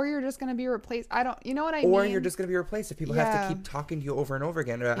 Or, or you're just going to be replaced. You know what I mean? Or you're just going to be replaced if people have to keep talking to you over and over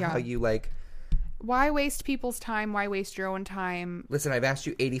again about how you, like... Why waste people's time? Why waste your own time? Listen, I've asked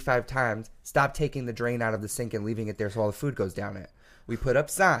you 85 times. Stop taking the drain out of the sink and leaving it there so all the food goes down it. We put up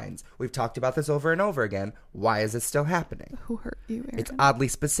signs. We've talked about this over and over again. Why is it still happening? Who hurt you, Aaron? It's oddly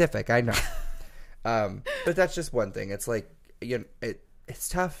specific, I know. But that's just one thing. It's like, it's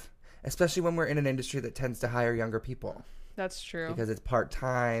tough, especially when we're in an industry that tends to hire younger people. That's true. Because it's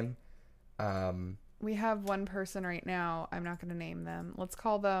part-time. We have one person right now. I'm not going to name them. Let's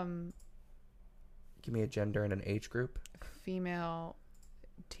call them... Give me a gender and an age group. Female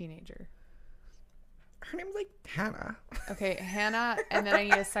teenager. Her name's like Hannah. Okay, Hannah, and then I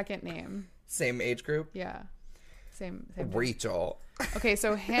need a second name. Same age group? Yeah. Same Rachel. Okay,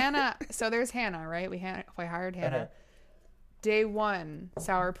 so Hannah, so there's Hannah, right? We hired Hannah. Uh-huh. Day one,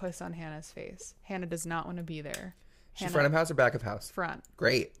 sourpuss on Hannah's face. Hannah does not want to be there. She's front of house or back of house? Front.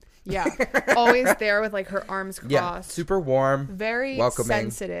 Great. Yeah. Always there with like her arms crossed. Yeah. Super warm. Very welcoming.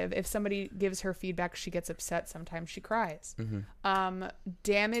 Sensitive. If somebody gives her feedback, she gets upset. Sometimes she cries. Mm-hmm.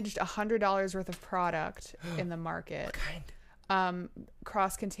 Damaged $100 worth of product in the market. What kind?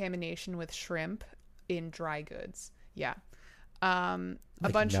 Cross-contamination with shrimp in dry goods. Yeah. A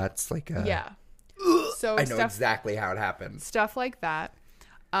bunch nuts, like a... Yeah. So I know exactly how it happens. Stuff like that.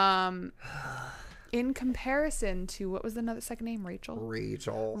 In comparison to, what was the second name? Rachel,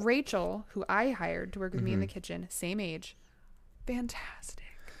 who I hired to work with me in the kitchen, same age. Fantastic.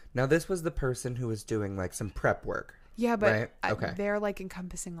 Now, this was the person who was doing, like, some prep work. Yeah, but right? They're, like,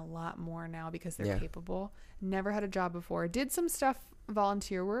 encompassing a lot more now because they're capable. Never had a job before. Did some stuff,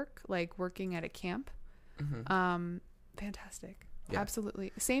 volunteer work, like working at a camp. Mm-hmm. Fantastic. Yeah.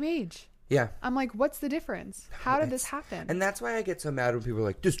 Absolutely. Same age. Yeah. I'm like, what's the difference? How did this happen? And that's why I get so mad when people are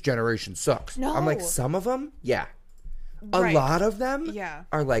like, this generation sucks. No. I'm like, some of them, yeah. A lot of them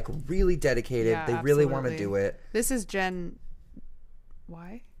are like really dedicated. They really want to do it. This is Gen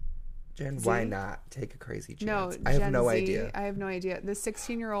Y? Gen Z? Why not take a crazy chance? No, I have Gen no Z, idea. I have no idea. The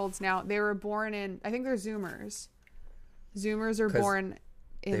 16-year-olds now, they were born in, I think they're Zoomers. Zoomers are born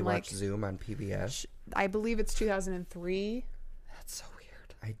in they watch Zoom on PBS. I believe it's 2003. That's so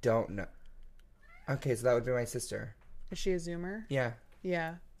weird. I don't know. Okay, so that would be my sister. Is she a Zoomer? Yeah.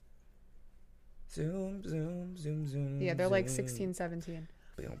 Yeah. Zoom, zoom, zoom, zoom. Yeah, they're like 16, 17.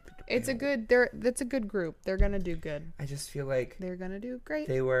 That's a good group. They're gonna do good. I just feel like they're gonna do great.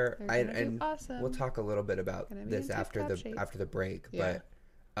 They were. Do awesome. We'll talk a little bit about this after the break. Yeah.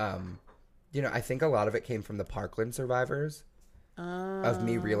 But, I think a lot of it came from the Parkland survivors. Of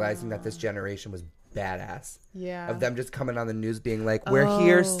me realizing that this generation was badass. Yeah. Of them just coming on the news being like, we're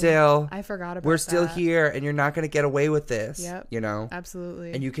here still. I forgot about that. We're still here and you're not going to get away with this. Yep.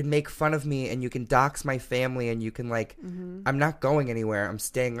 Absolutely. And you can make fun of me and you can dox my family and you can like, I'm not going anywhere. I'm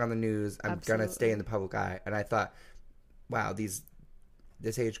staying on the news. I'm going to stay in the public eye. And I thought, wow, this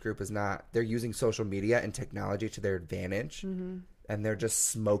age group is not, they're using social media and technology to their advantage. Mm-hmm. And they're just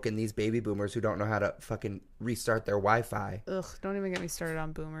smoking these baby boomers who don't know how to fucking restart their Wi-Fi. Ugh, don't even get me started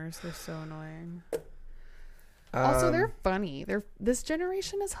on boomers. They're so annoying. Also, they're funny. This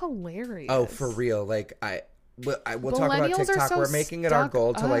generation is hilarious. Oh, for real. Like, we'll talk about TikTok. So we're making it our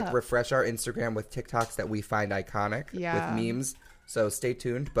goal to like refresh our Instagram with TikToks that we find iconic with memes. So stay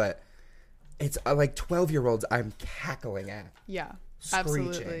tuned. But it's like 12-year-olds I'm cackling at. Yeah.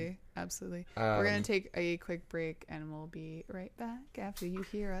 Screeching. Absolutely. We're going to take a quick break and we'll be right back after you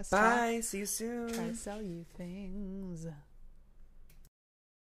hear us. Bye. See you soon. Try to sell you things.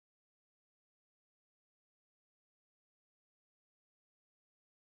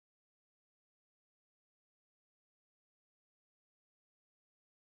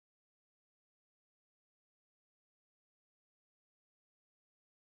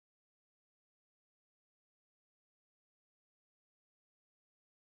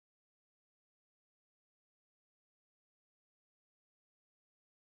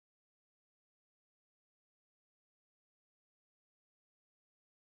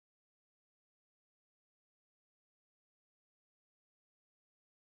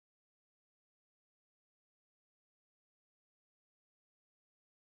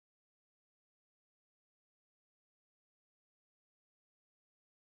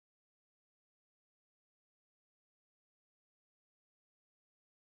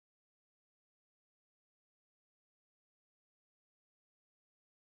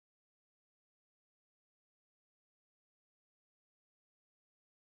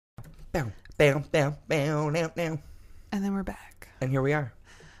 Bam, bam, bam, bam, now, now. And then we're back. And here we are.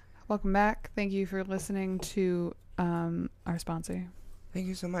 Welcome back. Thank you for listening to our sponsor. Thank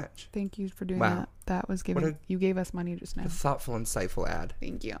you so much. Thank you for doing that. That was you gave us money just now. A thoughtful, insightful ad.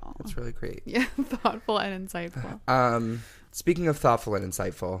 Thank you. That's really great. Yeah, thoughtful and insightful. Speaking of thoughtful and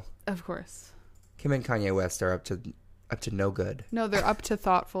insightful, of course, Kim and Kanye West are up to no good. No, they're up to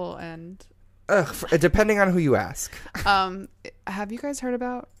thoughtful and. Depending on who you ask. Have you guys heard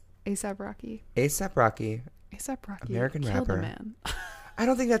about A$AP Rocky? A$AP Rocky. A$AP Rocky. American rapper. A man. I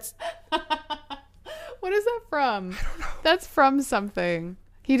don't think that's. What is that from? I don't know. That's from something.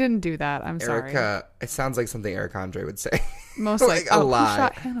 He didn't do that. I'm sorry. It sounds like something Eric Andre would say. Most like a lie. He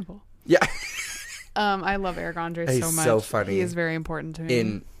shot Hannibal. Yeah. I love Eric Andre so much. He's so funny. He is very important to me.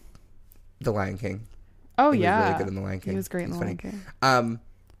 In The Lion King. Oh, he yeah. was really good in The Lion King. He was great in The Lion King.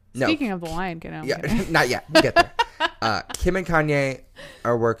 No. Speaking of The Lion King. No, yeah, not yet. We'll get there. Kim and Kanye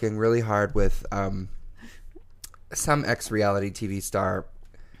are working really hard with some ex-reality TV star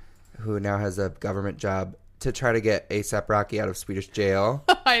who now has a government job to try to get A$AP Rocky out of Swedish jail.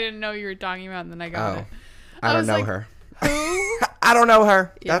 I didn't know you were talking about, and then I got it. I don't know her. Who? I don't know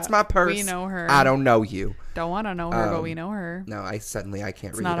her. Yeah, that's my purse. We know her. I don't know you. Don't want to know her, but we know her. No, I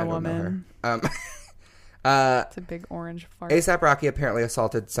can't read. Not I a don't woman. know her. It's a big orange fart. A$AP Rocky apparently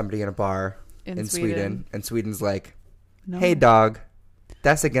assaulted somebody in a bar in Sweden. And Sweden's like, no. Hey, dog,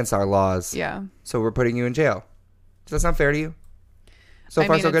 that's against our laws. Yeah. So we're putting you in jail. Does that sound fair to you? So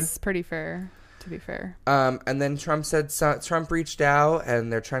far, so good? It's pretty fair, to be fair. And then Trump said Trump reached out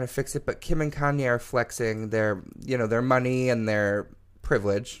and they're trying to fix it, but Kim and Kanye are flexing their money and their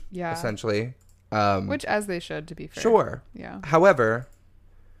privilege, essentially. Which, as they should, to be fair. Sure. Yeah. However,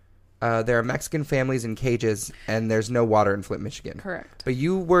 there are Mexican families in cages and there's no water in Flint, Michigan. Correct. But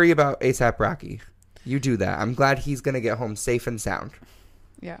you worry about A$AP Rocky. You do that. I'm glad he's going to get home safe and sound.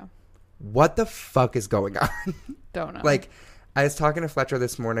 Yeah. What the fuck is going on? Don't know. Like, I was talking to Fletcher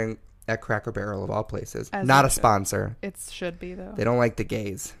this morning at Cracker Barrel of all places. As not a sponsor. It should be, though. They don't like the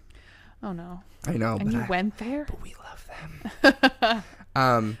gays. Oh, no. I know. And you went there? But we love them.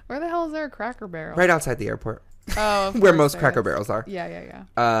 Where the hell is there a Cracker Barrel? Right outside the airport. Oh, where most Cracker Barrels are.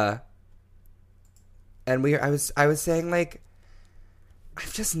 Yeah. And I was saying, like,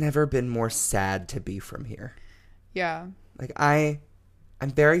 I've just never been more sad to be from here. Yeah. Like, I'm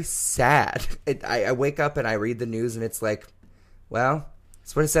very sad. I wake up and I read the news and it's like, well,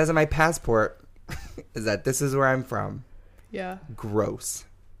 that's what it says on my passport, is that this is where I'm from. Yeah. Gross.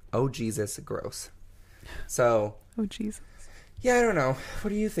 Oh, Jesus, gross. So. Oh, Jesus. Yeah, I don't know. What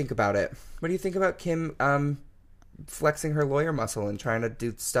do you think about it? What do you think about Kim flexing her lawyer muscle and trying to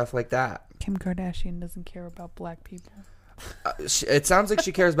do stuff like that? Kim Kardashian doesn't care about black people. It sounds like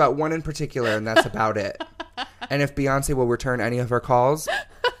she cares about one in particular, and that's about it. And if Beyonce will return any of her calls,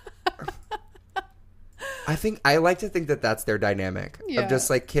 I like to think that that's their dynamic of just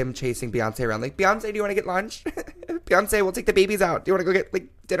like Kim chasing Beyonce around, like, Beyonce, do you want to get lunch? Beyonce, we'll take the babies out. Do you want to go get like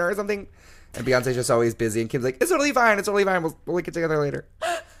dinner or something? And Beyonce's just always busy, and Kim's like, it's totally fine. We'll get together later.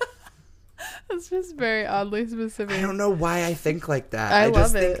 That's just very oddly specific. I don't know why I think like that. I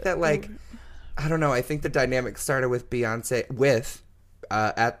just think that, like, I don't know. I think the dynamic started with Beyonce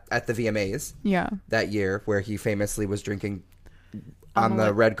at the VMAs. Yeah. That year, where he famously was drinking on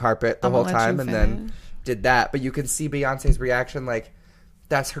the red carpet the whole time, and then did that. But you can see Beyonce's reaction, like,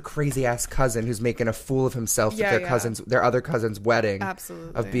 that's her crazy ass cousin who's making a fool of himself at their other cousin's wedding.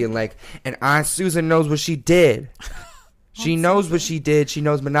 Absolutely. Of being like, and Aunt Susan knows what she did. She knows what she did. She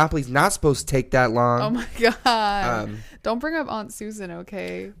knows Monopoly's not supposed to take that long. Oh my God. Don't bring up Aunt Susan,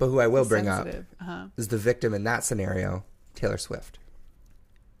 okay? But who I will bring up Uh-huh. is the victim in that scenario, Taylor Swift.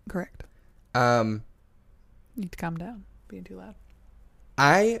 Correct. You need to calm down. Being too loud.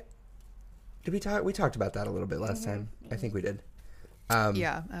 We talked about that a little bit last time. I think we did.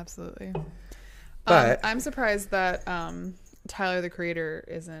 Yeah, absolutely. But I'm surprised that Tyler, the Creator,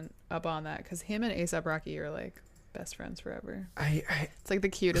 isn't up on that, because him and A$AP Rocky are like best friends forever. It's like the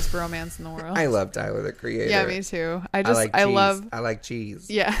cutest romance in the world. I love Tyler, the Creator. Yeah, me too. I like cheese.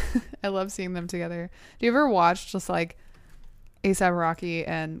 Yeah, I love seeing them together. Do you ever watch just like A$AP Rocky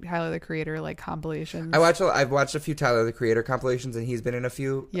and Tyler, the Creator, like compilations? I've watched a few Tyler, the Creator compilations, and he's been in a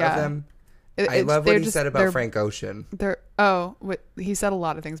few of them. I love what he said about Frank Ocean. He said a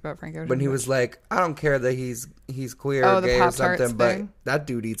lot of things about Frank Ocean. When he was like, I don't care that he's queer or gay or something, but that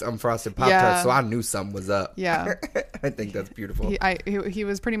dude eats unfrosted Pop-Tarts, so I knew something was up. Yeah. I think that's beautiful. He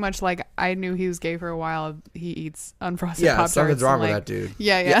was pretty much like, I knew he was gay for a while. He eats unfrosted Pop-Tarts. Yeah, something's wrong with that dude.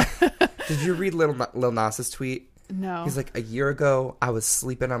 Yeah. Did you read Lil Nas's tweet? No. He's like, a year ago, I was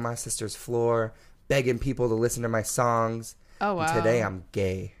sleeping on my sister's floor, begging people to listen to my songs. Oh, wow. And today I'm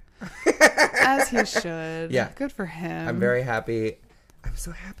gay. As he should. Yeah. Good for him. I'm very happy. I'm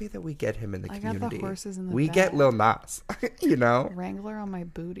so happy that we get him in the community. I got the horses in the We back. get Lil Nas, you know? Wrangler on my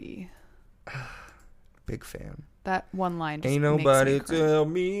booty. Big fan. That one line just Ain't makes nobody me cry. tell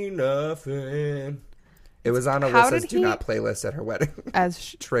me nothing. It was on Alyssa's Do Not playlist at her wedding.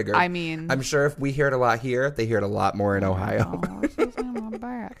 As Trigger. I mean, I'm sure if we hear it a lot here, they hear it a lot more in Ohio.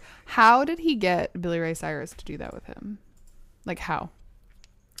 How did he get Billy Ray Cyrus to do that with him? Like how?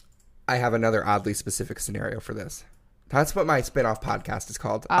 I have another oddly specific scenario for this. That's what my spin-off podcast is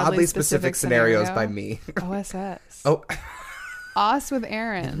called. Oddly specific scenarios by me. OSS. Oh. Os with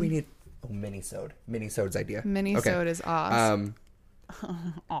Aaron. We need Minisode. Minisode's idea. Minisode is Os.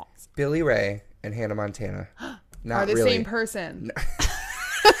 Os. Billy Ray and Hannah Montana. Not are the really. same person.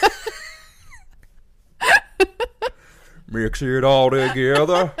 Mix it all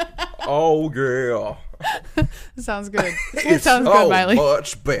together. Oh yeah. Sounds good. It sounds good, Miley.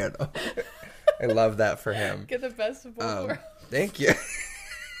 Much better. I love that for him. Get the best of both worlds. Thank you.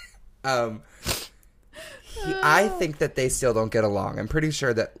 I think that they still don't get along. I'm pretty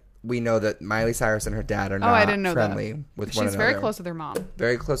sure that we know that Miley Cyrus and her dad are not I didn't know friendly that. with one another. She's very close with her mom.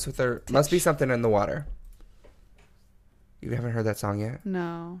 Very close with her. Must be something in the water. You haven't heard that song yet?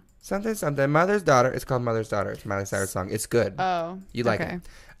 No. Something. Mother's Daughter. It's called Mother's Daughter. It's a Miley Cyrus song. It's good. Oh. You like it.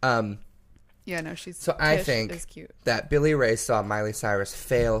 Yeah, no, she's so I think is cute. That Billy Ray saw Miley Cyrus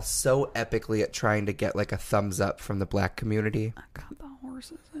fail so epically at trying to get like a thumbs up from the black community. I got the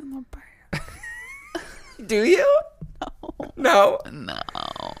horses in the back. Do you? No. No.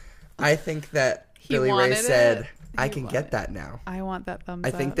 I think that Billy Ray said, I can get that now. I want that thumbs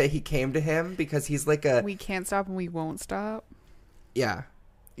up. I think that he came to him because he's like we can't stop and we won't stop. Yeah.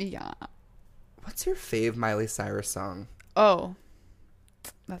 Yeah. What's your fave Miley Cyrus song? Oh.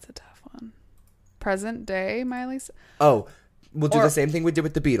 That's a tough one. Present day Miley Cyrus. Oh, we'll do the same thing we did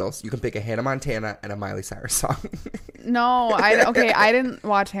with the Beatles. You can pick a Hannah Montana and a Miley Cyrus song. No, I didn't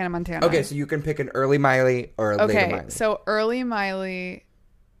watch Hannah Montana. Okay, so you can pick an early Miley or a later Miley. Okay, so early Miley.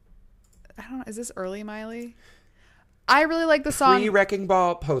 I don't know. Is this early Miley? I really like the song. Pre-Wrecking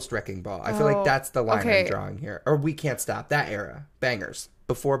Ball, post-Wrecking Ball. I feel like that's the line I'm drawing here. Or We Can't Stop. That era. Bangers.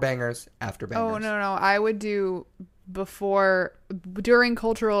 Before bangers, after bangers. Oh, no. I would do during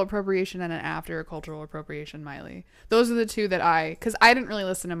cultural appropriation and after cultural appropriation Miley. Those are the two that because I didn't really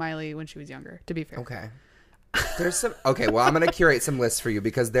listen to Miley when she was younger, to be fair. Okay. There's some, well, I'm going to curate some lists for you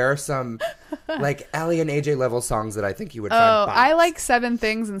because there are some like Allie and AJ level songs that I think you would find. Oh, I like 7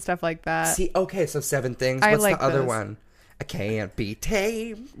 Things and stuff like that. See, okay, so 7 Things. What's the other one? I Can't Be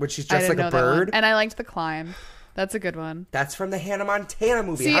Tamed, which is just like a bird. And I liked The Climb. That's a good one. That's from the Hannah Montana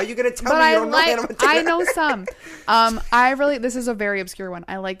movie. How are you going to tell me you don't know Hannah Montana? I know some. This is a very obscure one.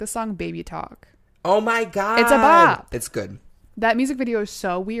 I like the song Baby Talk. Oh my God. It's a bop. It's good. That music video is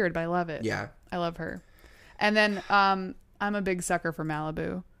so weird, but I love it. Yeah. I love her. And then I'm a big sucker for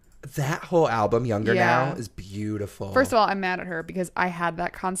Malibu. That whole album, Younger Now, is beautiful. First of all, I'm mad at her because I had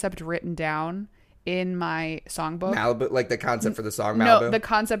that concept written down in my songbook. Malibu, like the concept for the song Malibu? No, the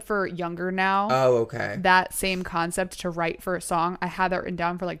concept for Younger Now. Oh, okay. That same concept to write for a song. I had that written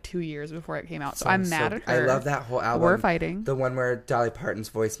down for like 2 years before it came out. So I'm mad at her. I love that whole album. We're fighting. The one where Dolly Parton's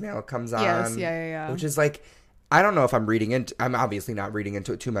voicemail comes on. Yes, yeah. Which is like, I don't know if I'm obviously not reading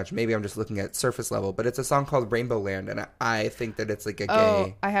into it too much. Maybe I'm just looking at surface level, but it's a song called Rainbow Land, and I think that it's like a gay.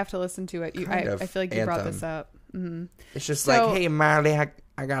 Oh, I have to listen to it. I feel like you brought this up. Mm-hmm. It's just like, hey, Miley,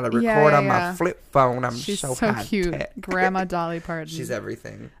 I got to record on my flip phone. She's so cute. Grandma Dolly Parton. She's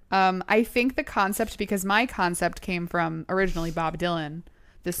everything. I think the concept, because my concept came from originally Bob Dylan.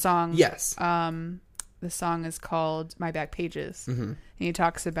 This song. Yes. The song is called My Back Pages. Mm-hmm. And he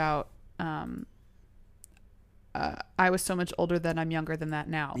talks about, I was so much older than I'm younger than that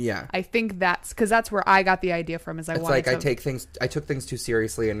now. Yeah. I think that's where I got the idea from. I took things too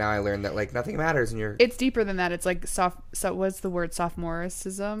seriously, and now I learned that like nothing matters, and it's deeper than that. It's like what's the word?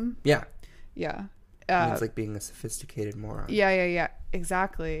 Sophomoricism. Yeah. Yeah. It's like being a sophisticated moron. Yeah.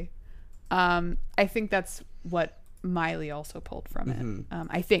 Exactly. I think that's what Miley also pulled from it. Mm-hmm.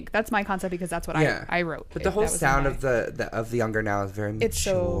 I think that's my concept because that's what I wrote. But the whole sound of the Younger Now is very mature. It's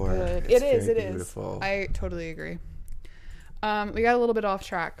so good. It is beautiful. I totally agree. We got a little bit off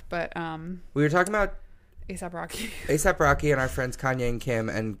track, but we were talking about A$AP Rocky. A$AP Rocky and our friends Kanye and Kim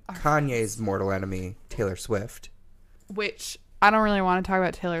and Kanye's mortal enemy Taylor Swift. Which I don't really want to talk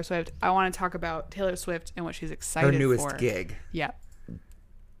about Taylor Swift. I want to talk about Taylor Swift and what she's excited for. Her newest gig. Yeah.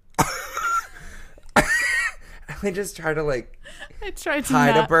 I just try to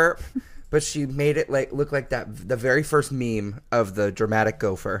hide a burp, but she made it look like the very first meme of the dramatic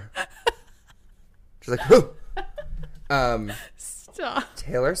gopher. She's like, whoo! Stop.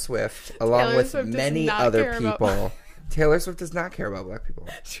 Taylor Swift, along with many other people, Taylor Swift does not care about black people.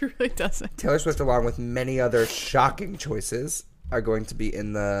 She really doesn't. Taylor Swift, along with many other shocking choices, are going to be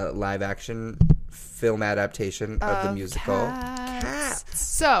in the live action film adaptation of the musical Cats.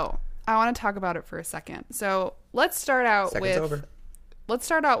 So I want to talk about it for a second. So let's start out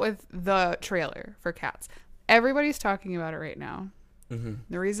with the trailer for Cats. Everybody's talking about it right now. Mm-hmm.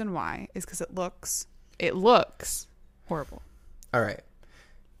 The reason why is because it looks horrible. All right.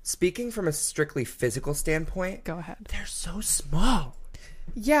 Speaking from a strictly physical standpoint, go ahead. They're so small.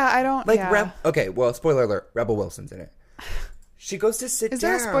 Yeah, I don't like. Yeah. Okay, well, spoiler alert: Rebel Wilson's in it. She goes to sit down. Is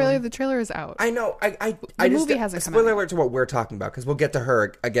there a spoiler? The trailer is out. I know. The movie hasn't come out. Spoiler alert to what we're talking about, because we'll get to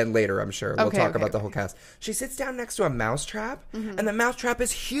her again later, I'm sure. We'll talk about the whole cast. She sits down next to a mousetrap, and the mousetrap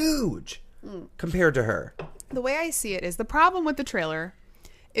is huge compared to her. The way I see it is, the problem with the trailer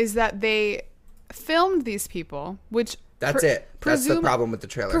is that they filmed these people, which... That's it. That's the problem with the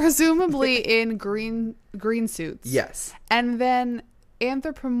trailer. Presumably in green suits. Yes. And then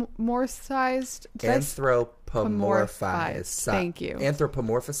anthropomorphized. Thank you.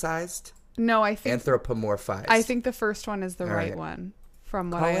 Anthropomorphized? No, I think anthropomorphized. I think the first one is the right one, from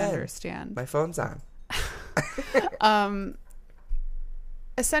what I understand. My phone's on.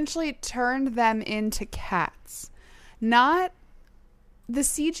 Essentially turned them into cats. Not... The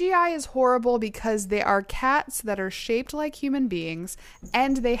CGI is horrible because they are cats that are shaped like human beings,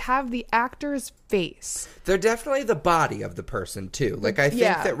 and they have the actor's face. They're definitely the body of the person, too. Like, I think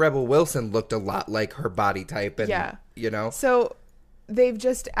that Rebel Wilson looked a lot like her body type, and, you know? So, they've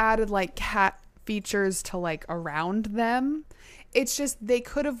just added, like, cat features to, like, around them. It's just, they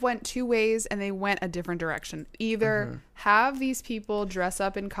could have went two ways, and they went a different direction. Either have these people dress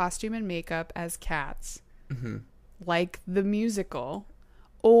up in costume and makeup as cats, like the musical...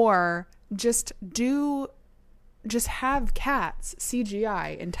 Or just have cats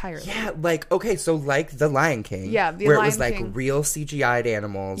CGI entirely. Yeah, like, okay, so like The Lion King. Yeah, where it was like real CGI'd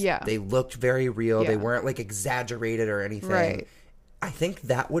animals. Yeah. They looked very real. Yeah. They weren't like exaggerated or anything. Right. I think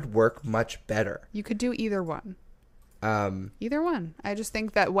that would work much better. You could do either one. Either one. I just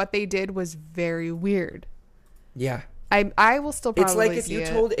think that what they did was very weird. Yeah. I will still probably see it. It's like if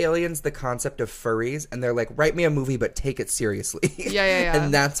you told aliens the concept of furries and they're like, write me a movie but take it seriously. Yeah.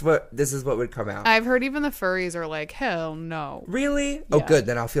 And this is what would come out. I've heard even the furries are like, hell no. Really? Yeah. Oh, good.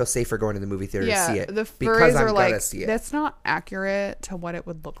 Then I'll feel safer going to the movie theater to see it. The furries are like, that's not accurate to what it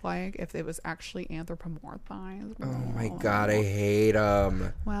would look like if it was actually anthropomorphized. Oh my God, I hate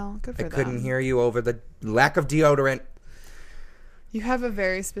them. Well, good for them. I couldn't hear you over the lack of deodorant. You have a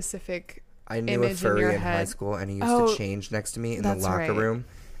very specific... I knew a furry in high school, and he used to change next to me in the locker room,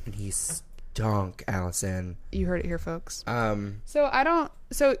 and he stunk, Allison. You heard it here, folks.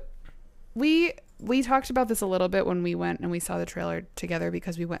 So we talked about this a little bit when we went and we saw the trailer together,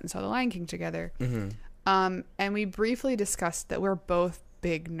 because we went and saw The Lion King together. And we briefly discussed that we're both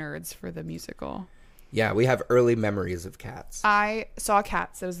big nerds for the musical. Yeah, we have early memories of Cats. I saw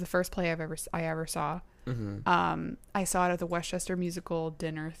Cats. It was the first play I ever saw. I saw it at the Westchester Musical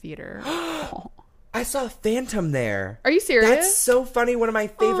Dinner Theater. I saw Phantom there. Are you serious? That's so funny. One of my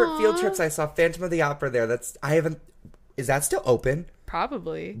favorite field trips. I saw Phantom of the Opera there. Is that still open?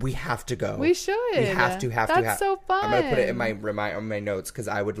 Probably. We have to go. We should. We have to. That's so fun. I'm gonna put it in my notes, because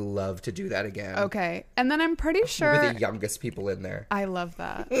I would love to do that again. Okay, and then I'm pretty sure we're the youngest people in there. I love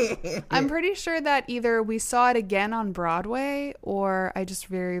that. I'm pretty sure that either we saw it again on Broadway, or I just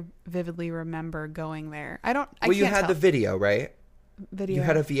very vividly remember going there. You had the video, right? Video. You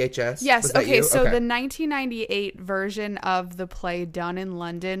had a VHS? Yes. Okay. So the 1998 version of the play done in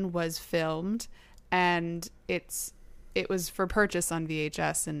London was filmed, and it was for purchase on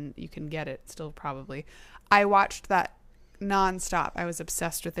VHS, and you can get it still probably. I watched that nonstop. I was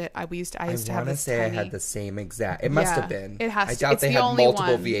obsessed with it. I used to have this I want to say I had the same exact. It must have been. It has. I doubt they had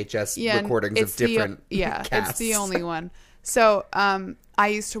multiple VHS recordings of different. It's the only one. So I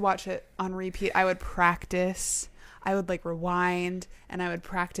used to watch it on repeat. I would practice. I would like rewind, and I would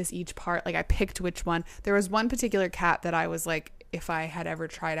practice each part. Like I picked which one. There was one particular cat that I was like, if I had ever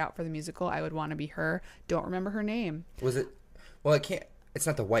tried out for the musical, I would want to be her. Don't remember her name. Was it? Well, it can't. It's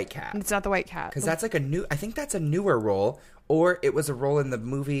not the white cat. It's not the white cat. Because that's like I think that's a newer role, or it was a role in the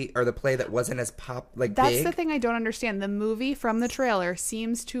movie or the play that wasn't as big. That's the thing I don't understand. The movie from the trailer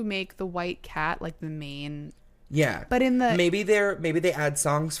seems to make the white cat like the main. Yeah, but in the maybe they add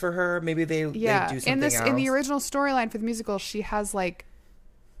songs for her. Maybe they do something else. In the original storyline for the musical, she has like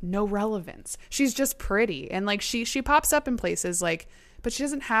no relevance. She's just pretty, and like she pops up in places like, but she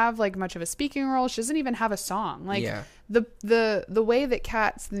doesn't have like much of a speaking role. She doesn't even have a song. Like the way that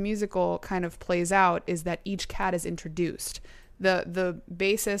Cats the musical kind of plays out is that each cat is introduced. the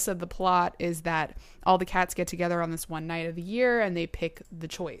basis of the plot is that all the cats get together on this one night of the year and they pick the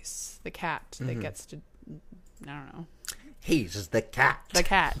choice, the cat that gets to, I don't know. He's the cat. The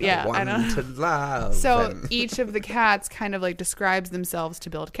cat, yeah. I know. To love. So each of the cats kind of like describes themselves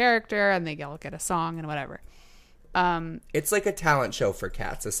to build character, and they all get a song and whatever. It's like a talent show for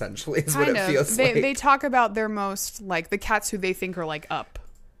cats, essentially, is what it feels like. They talk about their most, like, the cats who they think are like up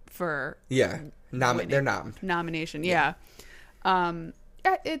for they're nommed. Nomination, yeah.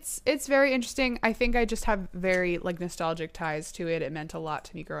 It's very interesting. I think I just have very like nostalgic ties to it. It meant a lot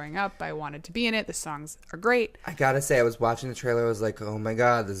to me growing up. I wanted to be in it. The songs are great. I gotta say, I was watching the trailer. I was like, oh my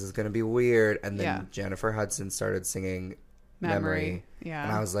god, this is gonna be weird. And then Jennifer Hudson started singing Memory. Yeah.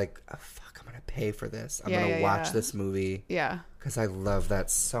 And I was like, oh, fuck, I'm gonna pay for this. I'm gonna watch this movie. Yeah. Because I love that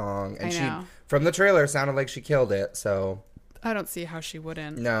song. And she, from the trailer, sounded like she killed it. So I don't see how she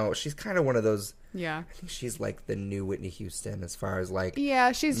wouldn't. No, she's kind of one of those. Yeah. I think she's like the new Whitney Houston as far as like.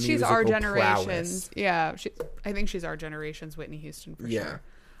 Yeah, she's our generation's. Yeah, I think she's our generation's Whitney Houston for sure.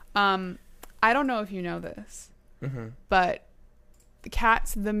 I don't know if you know this, but the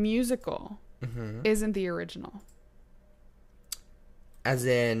Cats the musical isn't the original. As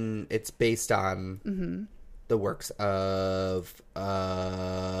in, it's based on the works of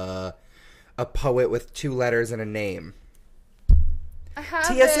a poet with 2 letters and a name. I have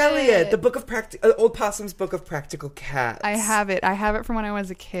T.S. Eliot, the book of Old Possum's Book of Practical Cats. I have it. I have it from when I was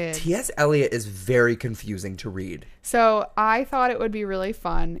a kid. T.S. Eliot is very confusing to read. So I thought it would be really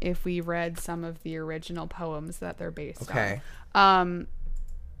fun if we read some of the original poems that they're based on.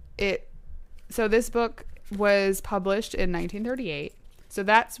 So this book was published in 1938. So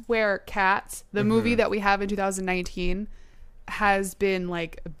that's where Cats, the movie that we have in 2019, has been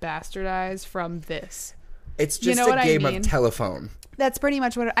like bastardized from this. It's just a game of telephone. That's pretty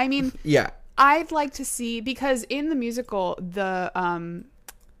much what I mean. Yeah. I'd like to see, because in the musical, the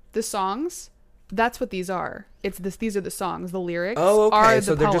songs, that's what these are. These are the songs. The lyrics are the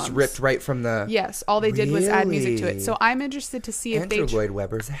so they're just ripped right from the. Yes, all they did was add music to it. So I'm interested to see if Andrew Lloyd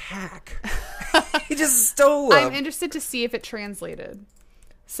Webber's a hack. He just stole them. I'm interested to see if it translated.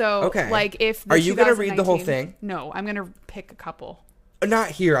 So, like, if are you gonna read the whole thing? No, I'm gonna pick a couple.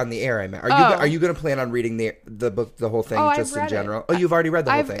 Not here on the air, I meant. Are you going to plan on reading the book, the whole thing, just in general? Oh, you've already read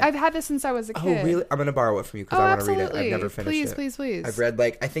the whole thing? I've had this since I was a kid. Oh, really? I'm going to borrow it from you because I want to read it. I've never finished it. Please. I've read,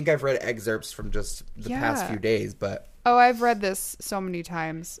 I think I've read excerpts from just the past few days, but... Oh, I've read this so many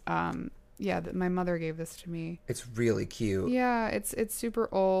times. My mother gave this to me. It's really cute. Yeah, it's super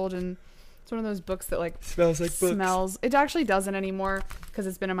old, and it's one of those books that, like... Smells like books. It actually doesn't anymore because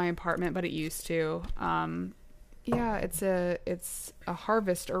it's been in my apartment, but it used to. Yeah, it's a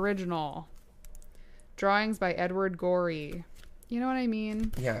Harvest original. Drawings by Edward Gorey. You know what I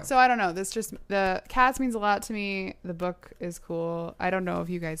mean? Yeah. So I don't know. The Cats means a lot to me. The book is cool. I don't know if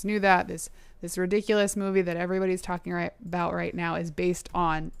you guys knew that. This ridiculous movie that everybody's talking about right now is based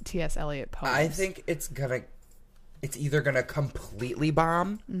on T.S. Eliot poems. I think it's either gonna completely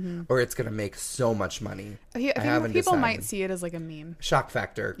bomb or it's gonna make so much money. People might see it as like a meme. Shock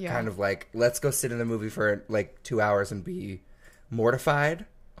factor. Yeah. Kind of like, let's go sit in the movie for like 2 hours and be mortified,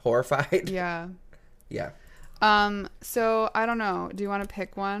 horrified. Yeah. Yeah. So I don't know. Do you want to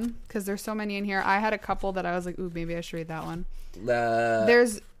pick one? Because there's so many in here. I had a couple that I was like, ooh, maybe I should read that one.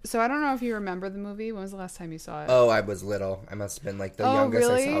 So I don't know if you remember the movie. When was the last time you saw it? Oh, I was little. I must have been like the youngest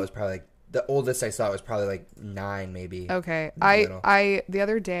really? I saw was probably like, the oldest I saw was probably like 9, maybe. Okay. I the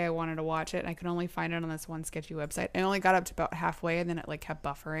other day I wanted to watch it and I could only find it on this one sketchy website. I only got up to about halfway and then it like kept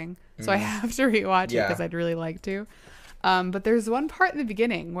buffering. So I have to rewatch it because I'd really like to. But there's one part in the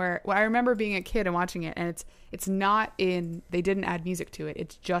beginning where I remember being a kid and watching it, and it's not they didn't add music to it.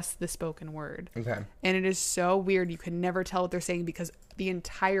 It's just the spoken word. Okay. And it is so weird. You can never tell what they're saying because the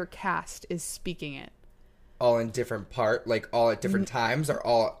entire cast is speaking it. All in different like all at different times, or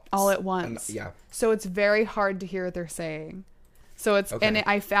all at once. Yeah. So it's very hard to hear what they're saying. So it's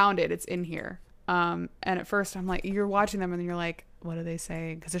I found it. It's in here. And at first I'm like, you're watching them and then you're like, what are they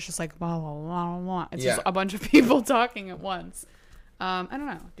saying? Because it's just like blah blah blah blah. It's just a bunch of people talking at once. I don't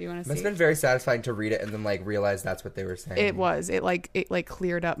know. Do you want to see? It's been very satisfying to read it and then like realize that's what they were saying. It was. It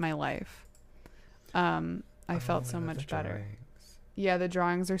cleared up my life. I felt so much better. Yeah, the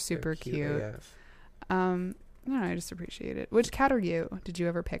drawings are super cute. I don't know, I just appreciate it. Which cat are you? Did you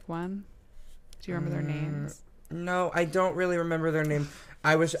ever pick one? Do you remember their names? No, I don't really remember their name.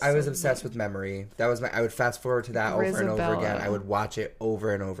 I was obsessed with Memory. That was I would fast forward to that over and over again. I would watch it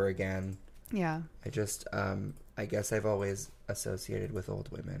over and over again. Yeah. I just I guess I've always associated with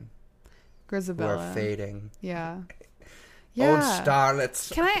old women. Grisabella. Who are fading. Yeah. Yeah. Old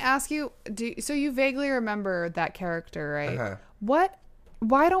starlets. Can I ask you, so you vaguely remember that character, right?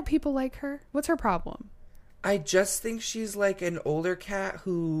 Why don't people like her? What's her problem? I just think she's like an older cat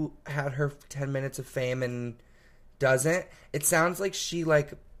who had her 10 minutes of fame and doesn't. It sounds like she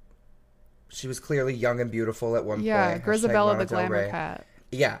was clearly young and beautiful at one point. Yeah, Grisabella the glamour cat.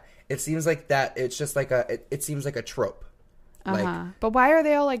 Yeah, it seems like that. It's just like it seems like a trope. But why are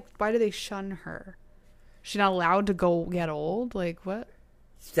they all like, why do they shun her? She's not allowed to go get old? Like, what?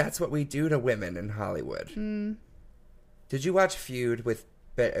 That's what we do to women in Hollywood. Did you watch Feud with...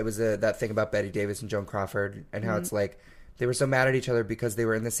 It was that thing about Bette Davis and Joan Crawford, and how it's like they were so mad at each other because they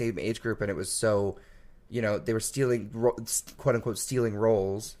were in the same age group, and it was so, they were stealing, quote unquote, stealing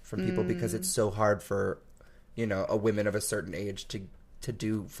roles from people because it's so hard for, a woman of a certain age to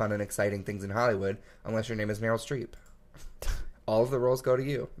do fun and exciting things in Hollywood unless your name is Meryl Streep. All of the roles go to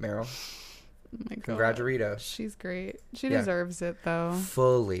you, Meryl. Oh my God. Congratulations. She's great. She deserves it, though.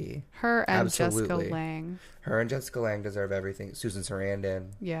 Fully. Her and Jessica Lange. Her and Jessica Lange deserve everything. Susan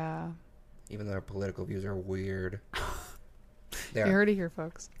Sarandon. Yeah. Even though her political views are weird. You heard it here,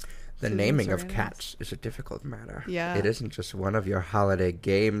 folks. The naming of cats is a difficult matter. Yeah. It isn't just one of your holiday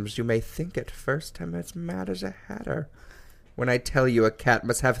games. You may think at first I'm as mad as a hatter when I tell you a cat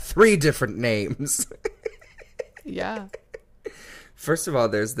must have 3 different names. Yeah. First of all,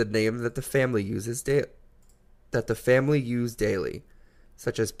 there's the name that the family uses daily,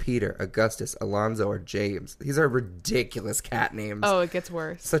 such as Peter, Augustus, Alonzo, or James. These are ridiculous cat names. Oh, it gets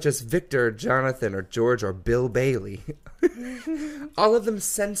worse. Such as Victor, Jonathan, or George, or Bill Bailey. All of them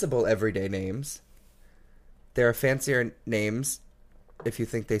sensible everyday names. There are fancier names if you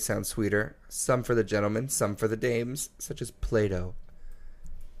think they sound sweeter. Some for the gentlemen, some for the dames, such as Plato,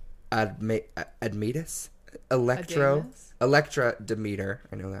 Admetus, Electra, Demeter.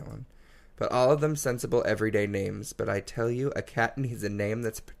 I know that one. But all of them sensible everyday names. But I tell you, a cat needs a name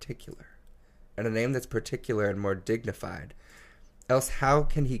that's particular. And a name that's particular and more dignified. Else how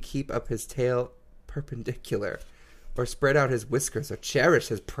can he keep up his tail perpendicular? Or spread out his whiskers or cherish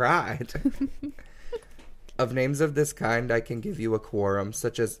his pride? Of names of this kind I can give you a quorum,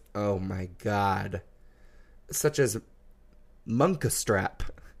 such as, oh my God, such as Monkastrap,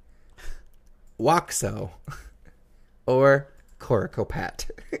 Waxo, or Coricopat.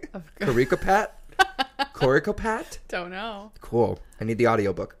 Coricopat? Coricopat? Don't know. Cool. I need the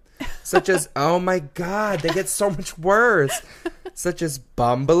audiobook. Such as, oh my God, they get so much worse. Such as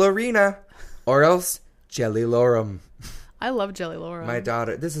Bombalurina, or else Jelly Lorum. I love Jelly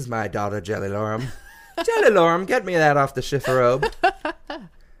Lorum. This is my daughter, Jelly Lorum. Jelly Lorum, get me that off the chifforobe.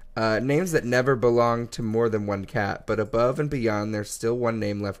 Names that never belong to more than one cat, but above and beyond, there's still one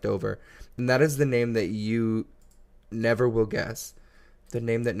name left over. And that is the name that you never will guess. The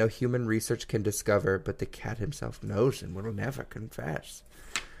name that no human research can discover, but the cat himself knows and will never confess.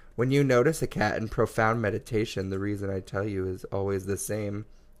 When you notice a cat in profound meditation, the reason I tell you is always the same.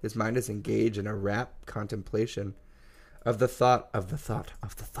 His mind is engaged in a rapt contemplation of the thought of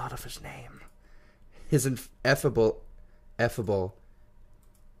his name. His ineffable,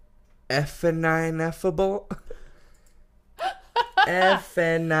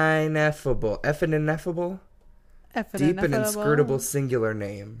 deep and inscrutable singular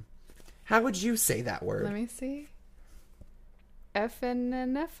name. How would you say that word? Let me see.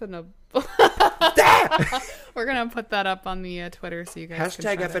 Effin-ineffable. We're going to put that up on the Twitter so you guys can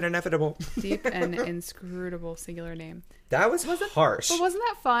 #effin-ineffable. Deep and inscrutable singular name. That was harsh. But wasn't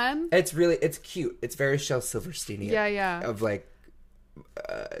that fun? It's cute. It's very Shel Silverstein-y. Yeah. Of like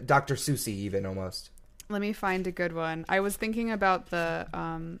Dr. Seuss even almost. Let me find a good one. I was thinking about the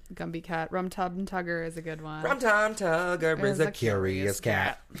Gumby cat. Rum Tum Tugger is a good one. Rum Tum Tugger is a curious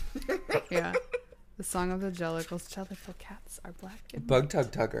cat. Yeah. The Song of the Jellicles. Jellicle cats are black. Bug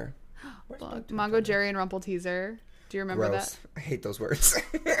Tug Tugger. Mongo Jerry and Rumpelteazer. Do you remember that? I hate those words.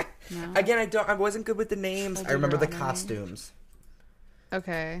 No. Again, I wasn't good with the names. I remember the costumes.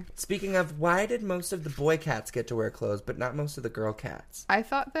 Okay. Speaking of, why did most of the boy cats get to wear clothes, but not most of the girl cats? I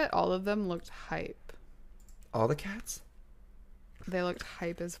thought that all of them looked hype. All the cats? They looked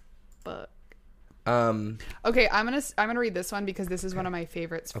hype as fuck. Okay, I'm gonna read this one because this is one of my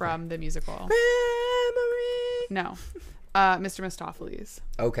favorites from the musical. Memory. No, Mr. Mistopheles.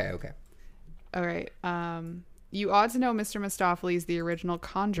 Okay. All right. You ought to know Mr. Mistopheles, the original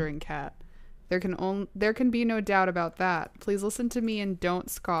conjuring cat. There can be no doubt about that. Please listen to me and don't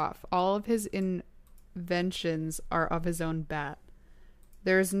scoff. All of his inventions are of his own bat.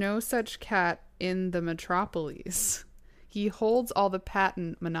 There is no such cat in the metropolis. He holds all the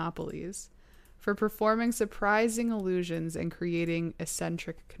patent monopolies for performing surprising illusions and creating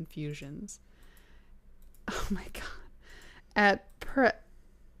eccentric confusions. Oh my God. At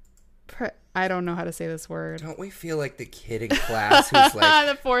I don't know how to say this word. Don't we feel like the kid in class who's like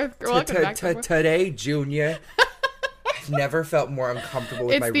the fourth girl? Today, Junior. I've never felt more uncomfortable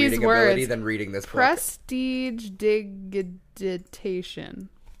with my reading ability than reading this book. Prestidigitation.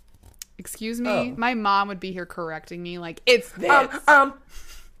 Excuse me. My mom would be here correcting me like, it's this.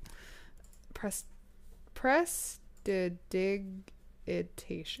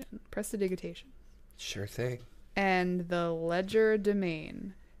 Prestidigitation. Sure thing. And the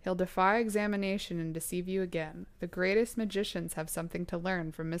legerdemain. He'll defy examination and deceive you again. The greatest magicians have something to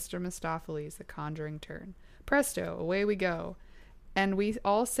learn from Mr. Mistoffelees, the conjuring turn. Presto, away we go. And we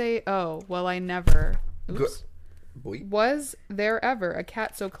all say, oh, well, I never... Oops. Was there ever a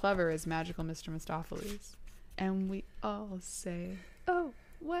cat so clever as magical Mr. Mistoffelees? And we all say, oh,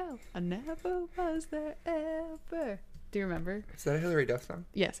 well, I never was there ever. Do you remember? Is that a Hilary Duff song?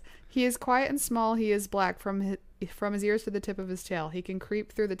 Yes. He is quiet and small. He is black from his ears to the tip of his tail. He can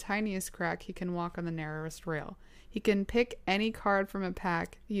creep through the tiniest crack. He can walk on the narrowest rail. He can pick any card from a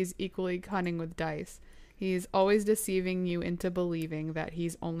pack. He is equally cunning with dice. He is always deceiving you into believing that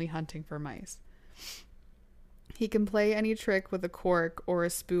he's only hunting for mice. He can play any trick with a cork or a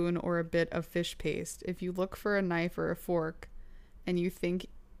spoon or a bit of fish paste. If you look for a knife or a fork and you think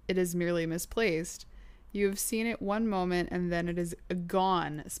it is merely misplaced, you have seen it one moment and then it is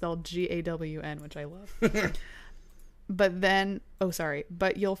gone, spelled G-A-W-N, which I love.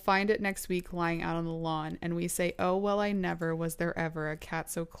 But you'll find it next week lying out on the lawn, and we say, oh, well, I never was there ever a cat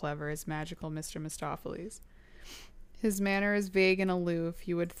so clever as magical Mr. Mistoffelees. His manner is vague and aloof.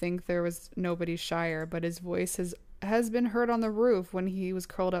 You would think there was nobody shyer, but his voice has been heard on the roof when he was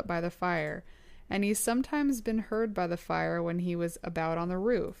curled up by the fire, and he's sometimes been heard by the fire when he was about on the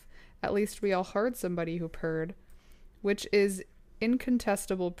roof. At least we all heard somebody who purred, which is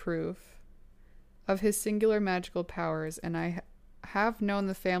incontestable proof of his singular magical powers, and I have known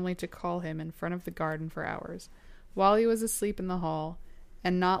the family to call him in front of the garden for hours, while he was asleep in the hall,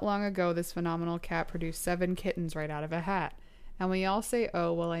 and not long ago this phenomenal cat produced 7 kittens right out of a hat. And we all say,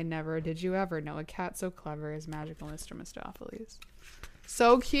 oh, well, I never, did you ever know a cat so clever as magical Mr. Mistoffelees?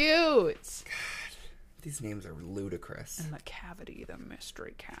 So cute! God, these names are ludicrous. And the cavity, the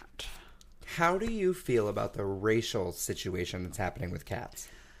mystery cat. How do you feel about the racial situation that's happening with cats?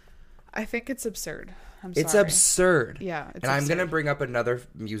 I think it's absurd. It's absurd. Yeah, it's and I'm going to bring up another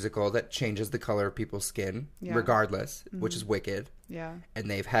musical that changes the color of people's skin, regardless, which is Wicked. Yeah.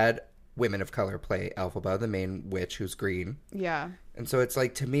 And they've had women of color play Elphaba, the main witch who's green. Yeah. And so it's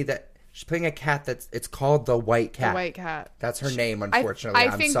like, to me, that she's playing a cat it's called the White Cat. The White Cat. That's her name, unfortunately.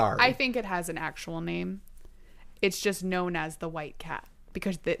 I'm sorry. I think it has an actual name. It's just known as the White Cat.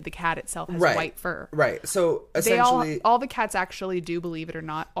 Because the cat itself has white fur. Right. So essentially... all the cats actually do, believe it or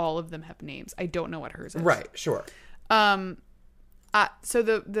not, all of them have names. I don't know what hers is. Right. Sure. So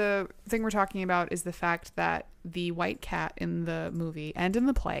the thing we're talking about is the fact that the white cat in the movie and in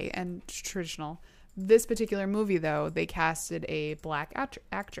the play and traditional, this particular movie, though, they casted a black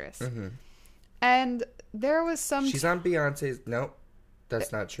actress. Mm-hmm. And there was some... She's on Beyonce's... Nope.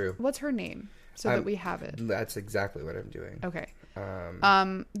 That's not true. What's her name? So that we have it. That's exactly what I'm doing. Okay.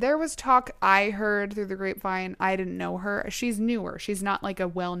 There was talk I heard through the grapevine. I didn't know her. She's newer. She's not like a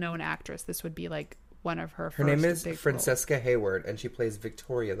well-known actress. This would be like one of her. Her name is Francesca Hayward, and she plays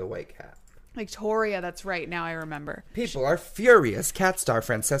Victoria the White Cat. Victoria, that's right. Now I remember. People are furious. Cat star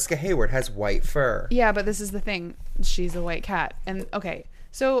Francesca Hayward has white fur. Yeah, but this is the thing. She's a white cat. And okay,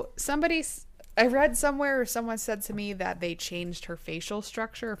 so I read somewhere, someone said to me that they changed her facial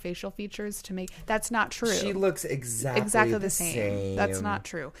structure or facial features to make... That's not true. She looks exactly the same. That's not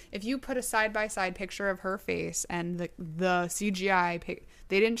true. If you put a side-by-side picture of her face and the CGI...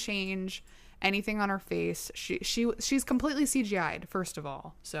 They didn't change anything on her face. She's completely CGI'd, first of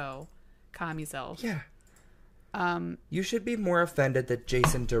all. So, calm yourself. Yeah. You should be more offended that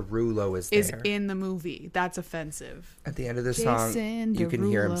Jason Derulo is there. Is in the movie. That's offensive. At the end of the song, you can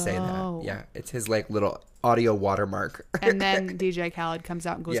hear him say that. Yeah, it's his like little audio watermark. And then DJ Khaled comes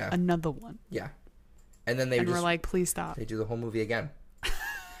out and goes, another one. Yeah. And then we're like, please stop. They do the whole movie again.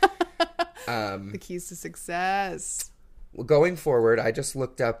 The keys to success. Well, going forward, I just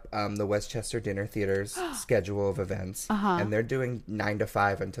looked up the Westchester Dinner Theater's schedule of events. And they're doing 9 to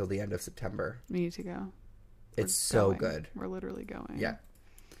 5 until the end of September. We need to go. It's so good. We're literally going. Yeah.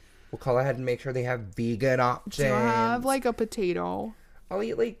 We'll call ahead and make sure they have vegan options. Do you have like a potato? I'll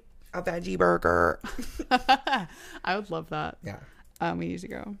eat like a veggie burger. I would love that. Yeah. We need to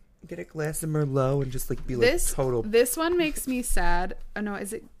go. Get a glass of Merlot and just like be like total. This one makes me sad. Oh no,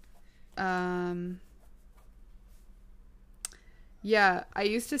 is it? Yeah, I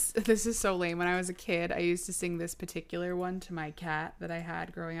used to... This is so lame. When I was a kid, I used to sing this particular one to my cat that I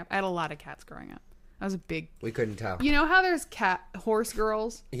had growing up. I had a lot of cats growing up. I was a big... We couldn't tell. You know how there's horse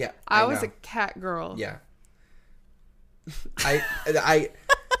girls? Yeah, I was a cat girl. Yeah.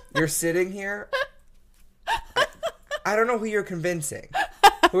 You're sitting here. I don't know who you're convincing.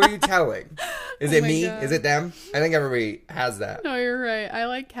 Who are you telling? Is it me? God. Is it them? I think everybody has that. No, you're right. I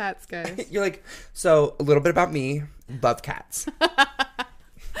like cats, guys. You're like, so a little bit about me. Love cats.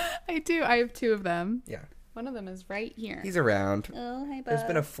 I do. I have 2 of them. Yeah. One of them is right here. He's around. Oh, hi, bud. There's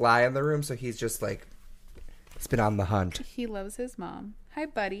been a fly in the room, so he's just like, he's been on the hunt. He loves his mom. Hi,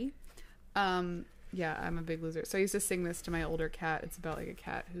 buddy. Yeah, I'm a big loser. So I used to sing this to my older cat. It's about like a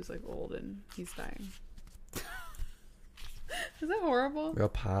cat who's like old and he's dying. Is that horrible? Real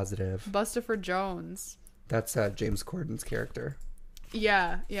positive. Bustopher Jones. That's James Corden's character.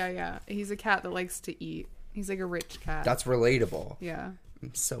 Yeah. He's a cat that likes to eat. He's like a rich cat. That's relatable. Yeah.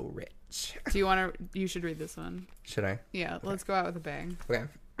 I'm so rich. Do you want to... You should read this one. Should I? Yeah, okay. Let's go out with a bang. Okay.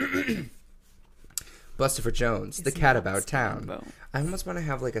 Bustopher Jones, the cat about town. I almost want to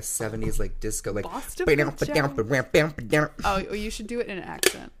have like a 70s like disco like... Oh, you should do it in an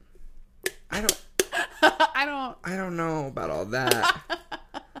accent. I don't... I don't know about all that.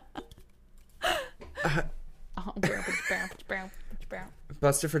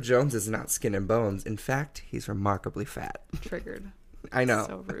 Bustopher Jones is not skin and bones. In fact, he's remarkably fat. Triggered. I know.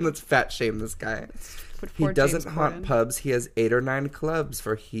 So let's fat shame this guy. He doesn't haunt pubs. He has 8 or 9 clubs,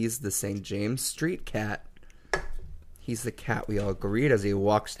 for he's the St. James Street cat. He's the cat we all greet as he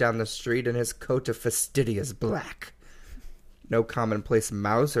walks down the street in his coat of fastidious black. No commonplace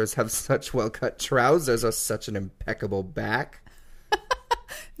mousers have such well-cut trousers or such an impeccable back.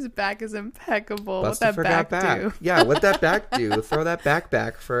 His back is impeccable. What that back do? Yeah, what that back do? Throw that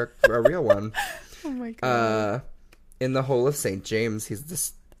back for a real one. Oh my god. In the whole of St. James, he's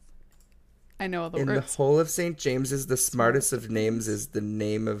the... I know all the words. In the whole of St. James is the smartest of names is the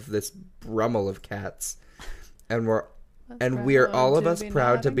name of this brummel of cats. And we are all of us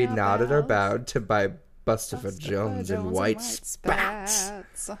proud to be nodded or bowed to by Bustopher Jones in white spats.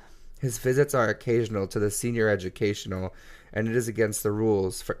 His visits are occasional to the senior educational, and it is against the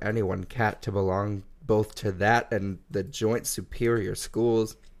rules for any one cat to belong both to that and the joint superior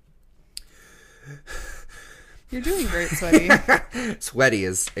schools. You're doing great, Sweaty. Sweaty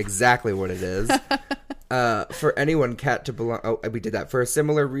is exactly what it is. For any one cat to belong... Oh, we did that. For a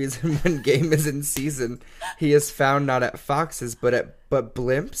similar reason, when game is in season, he is found not at foxes, but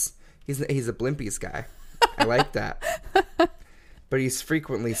blimps. He's a blimpies guy. I like that. But he's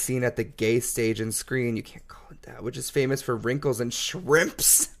frequently seen at the gay stage and screen. You can't call it that. Which is famous for wrinkles and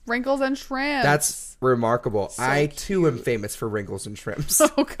shrimps. Wrinkles and shrimps. That's remarkable. So I, too, am famous for wrinkles and shrimps.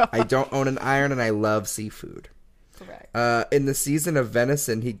 Oh, God. I don't own an iron, and I love seafood. Correct. In the season of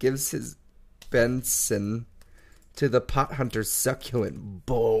venison, he gives his venison to the pot hunter's succulent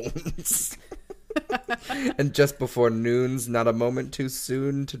bones. And just before noon's not a moment too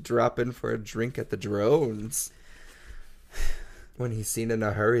soon to drop in for a drink at the drones. When he's seen in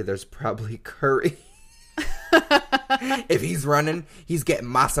a hurry, there's probably curry. If he's running, he's getting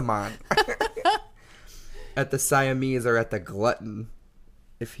massaman. At the Siamese or at the glutton.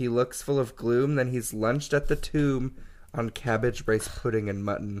 If he looks full of gloom, then he's lunched at the tomb on cabbage, rice pudding, and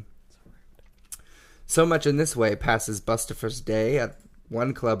mutton. So much in this way passes Bustopher's day. At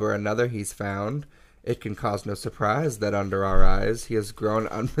one club or another he's found. It can cause no surprise that under our eyes he has grown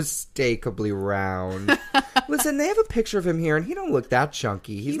unmistakably round. Listen, they have a picture of him here, and he don't look that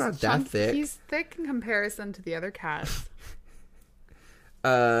chunky. He's not that thick. He's thick in comparison to the other cats.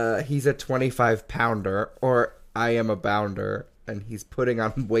 He's a 25-pounder, or I am a bounder, and he's putting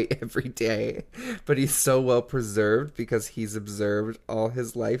on weight every day. But he's so well preserved because he's observed all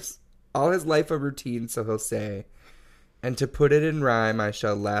his life a routine, so he'll say. And to put it in rhyme, I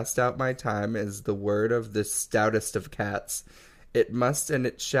shall last out my time is the word of the stoutest of cats. It must and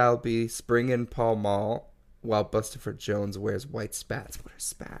it shall be spring in Pall Mall, while Bustopher Jones wears white spats. What are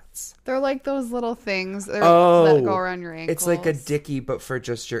spats? They're like those little things that go around your ankles. It's like a dickie, but for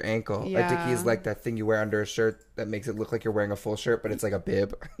just your ankle. Yeah. A dickie is like that thing you wear under a shirt that makes it look like you're wearing a full shirt, but it's like a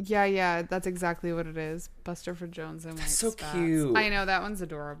bib. Yeah, that's exactly what it is. Bustopher Jones and white spats. So cute. I know, that one's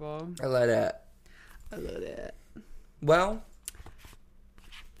adorable. I love it. Well,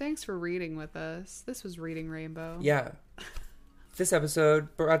 thanks for reading with us. This was Reading Rainbow. Yeah. This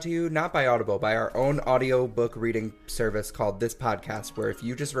episode brought to you not by Audible, by our own audiobook reading service called This Podcast, where if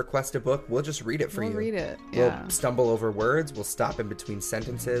you just request a book, we'll just read it for you. We'll read it, yeah. We'll stumble over words. We'll stop in between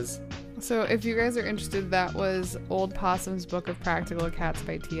sentences. So if you guys are interested, that was Old Possum's Book of Practical Cats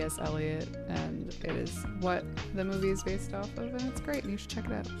by T.S. Eliot, and it is what the movie is based off of, and it's great, and you should check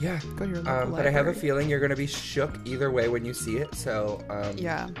it out. Yeah. Go to your local library. But I have a feeling you're going to be shook either way when you see it, so...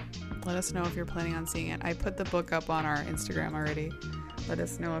 Yeah. Let us know if you're planning on seeing it. I put the book up on our Instagram already. Let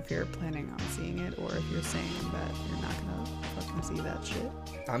us know if you're planning on seeing it, or if you're saying that you're not going to fucking see that shit.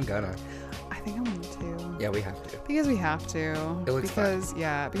 I'm gonna. I think I'm going to. Yeah, we have to. Because we have to. It looks fun.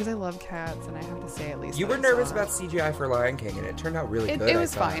 Yeah, because I love cats, and I have to say at least. You were nervous about CGI for Lion King, and it turned out really good. It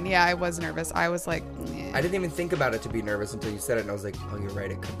was fine. Yeah, I was nervous. I was like, eh. I didn't even think about it to be nervous until you said it, and I was like, oh, you're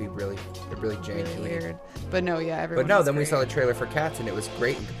right. It could be really janky. Really weird. But no, yeah, everyone. But no, then we saw the trailer for Cats, and it was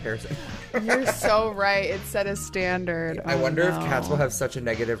great in comparison. You're so right. It set a standard. I wonder if Cats will have such a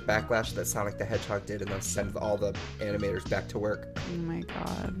negative backlash that Sonic the Hedgehog did, and they'll send all the animators back to work. Oh my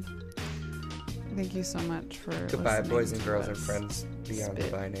god. Thank you so much for goodbye, boys and girls and friends beyond the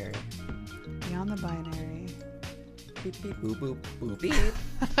binary. Beyond the binary. Beep beep boop boop boop beep.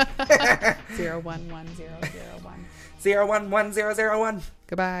 011001. 011001.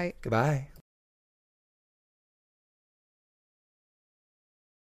 Goodbye. Goodbye.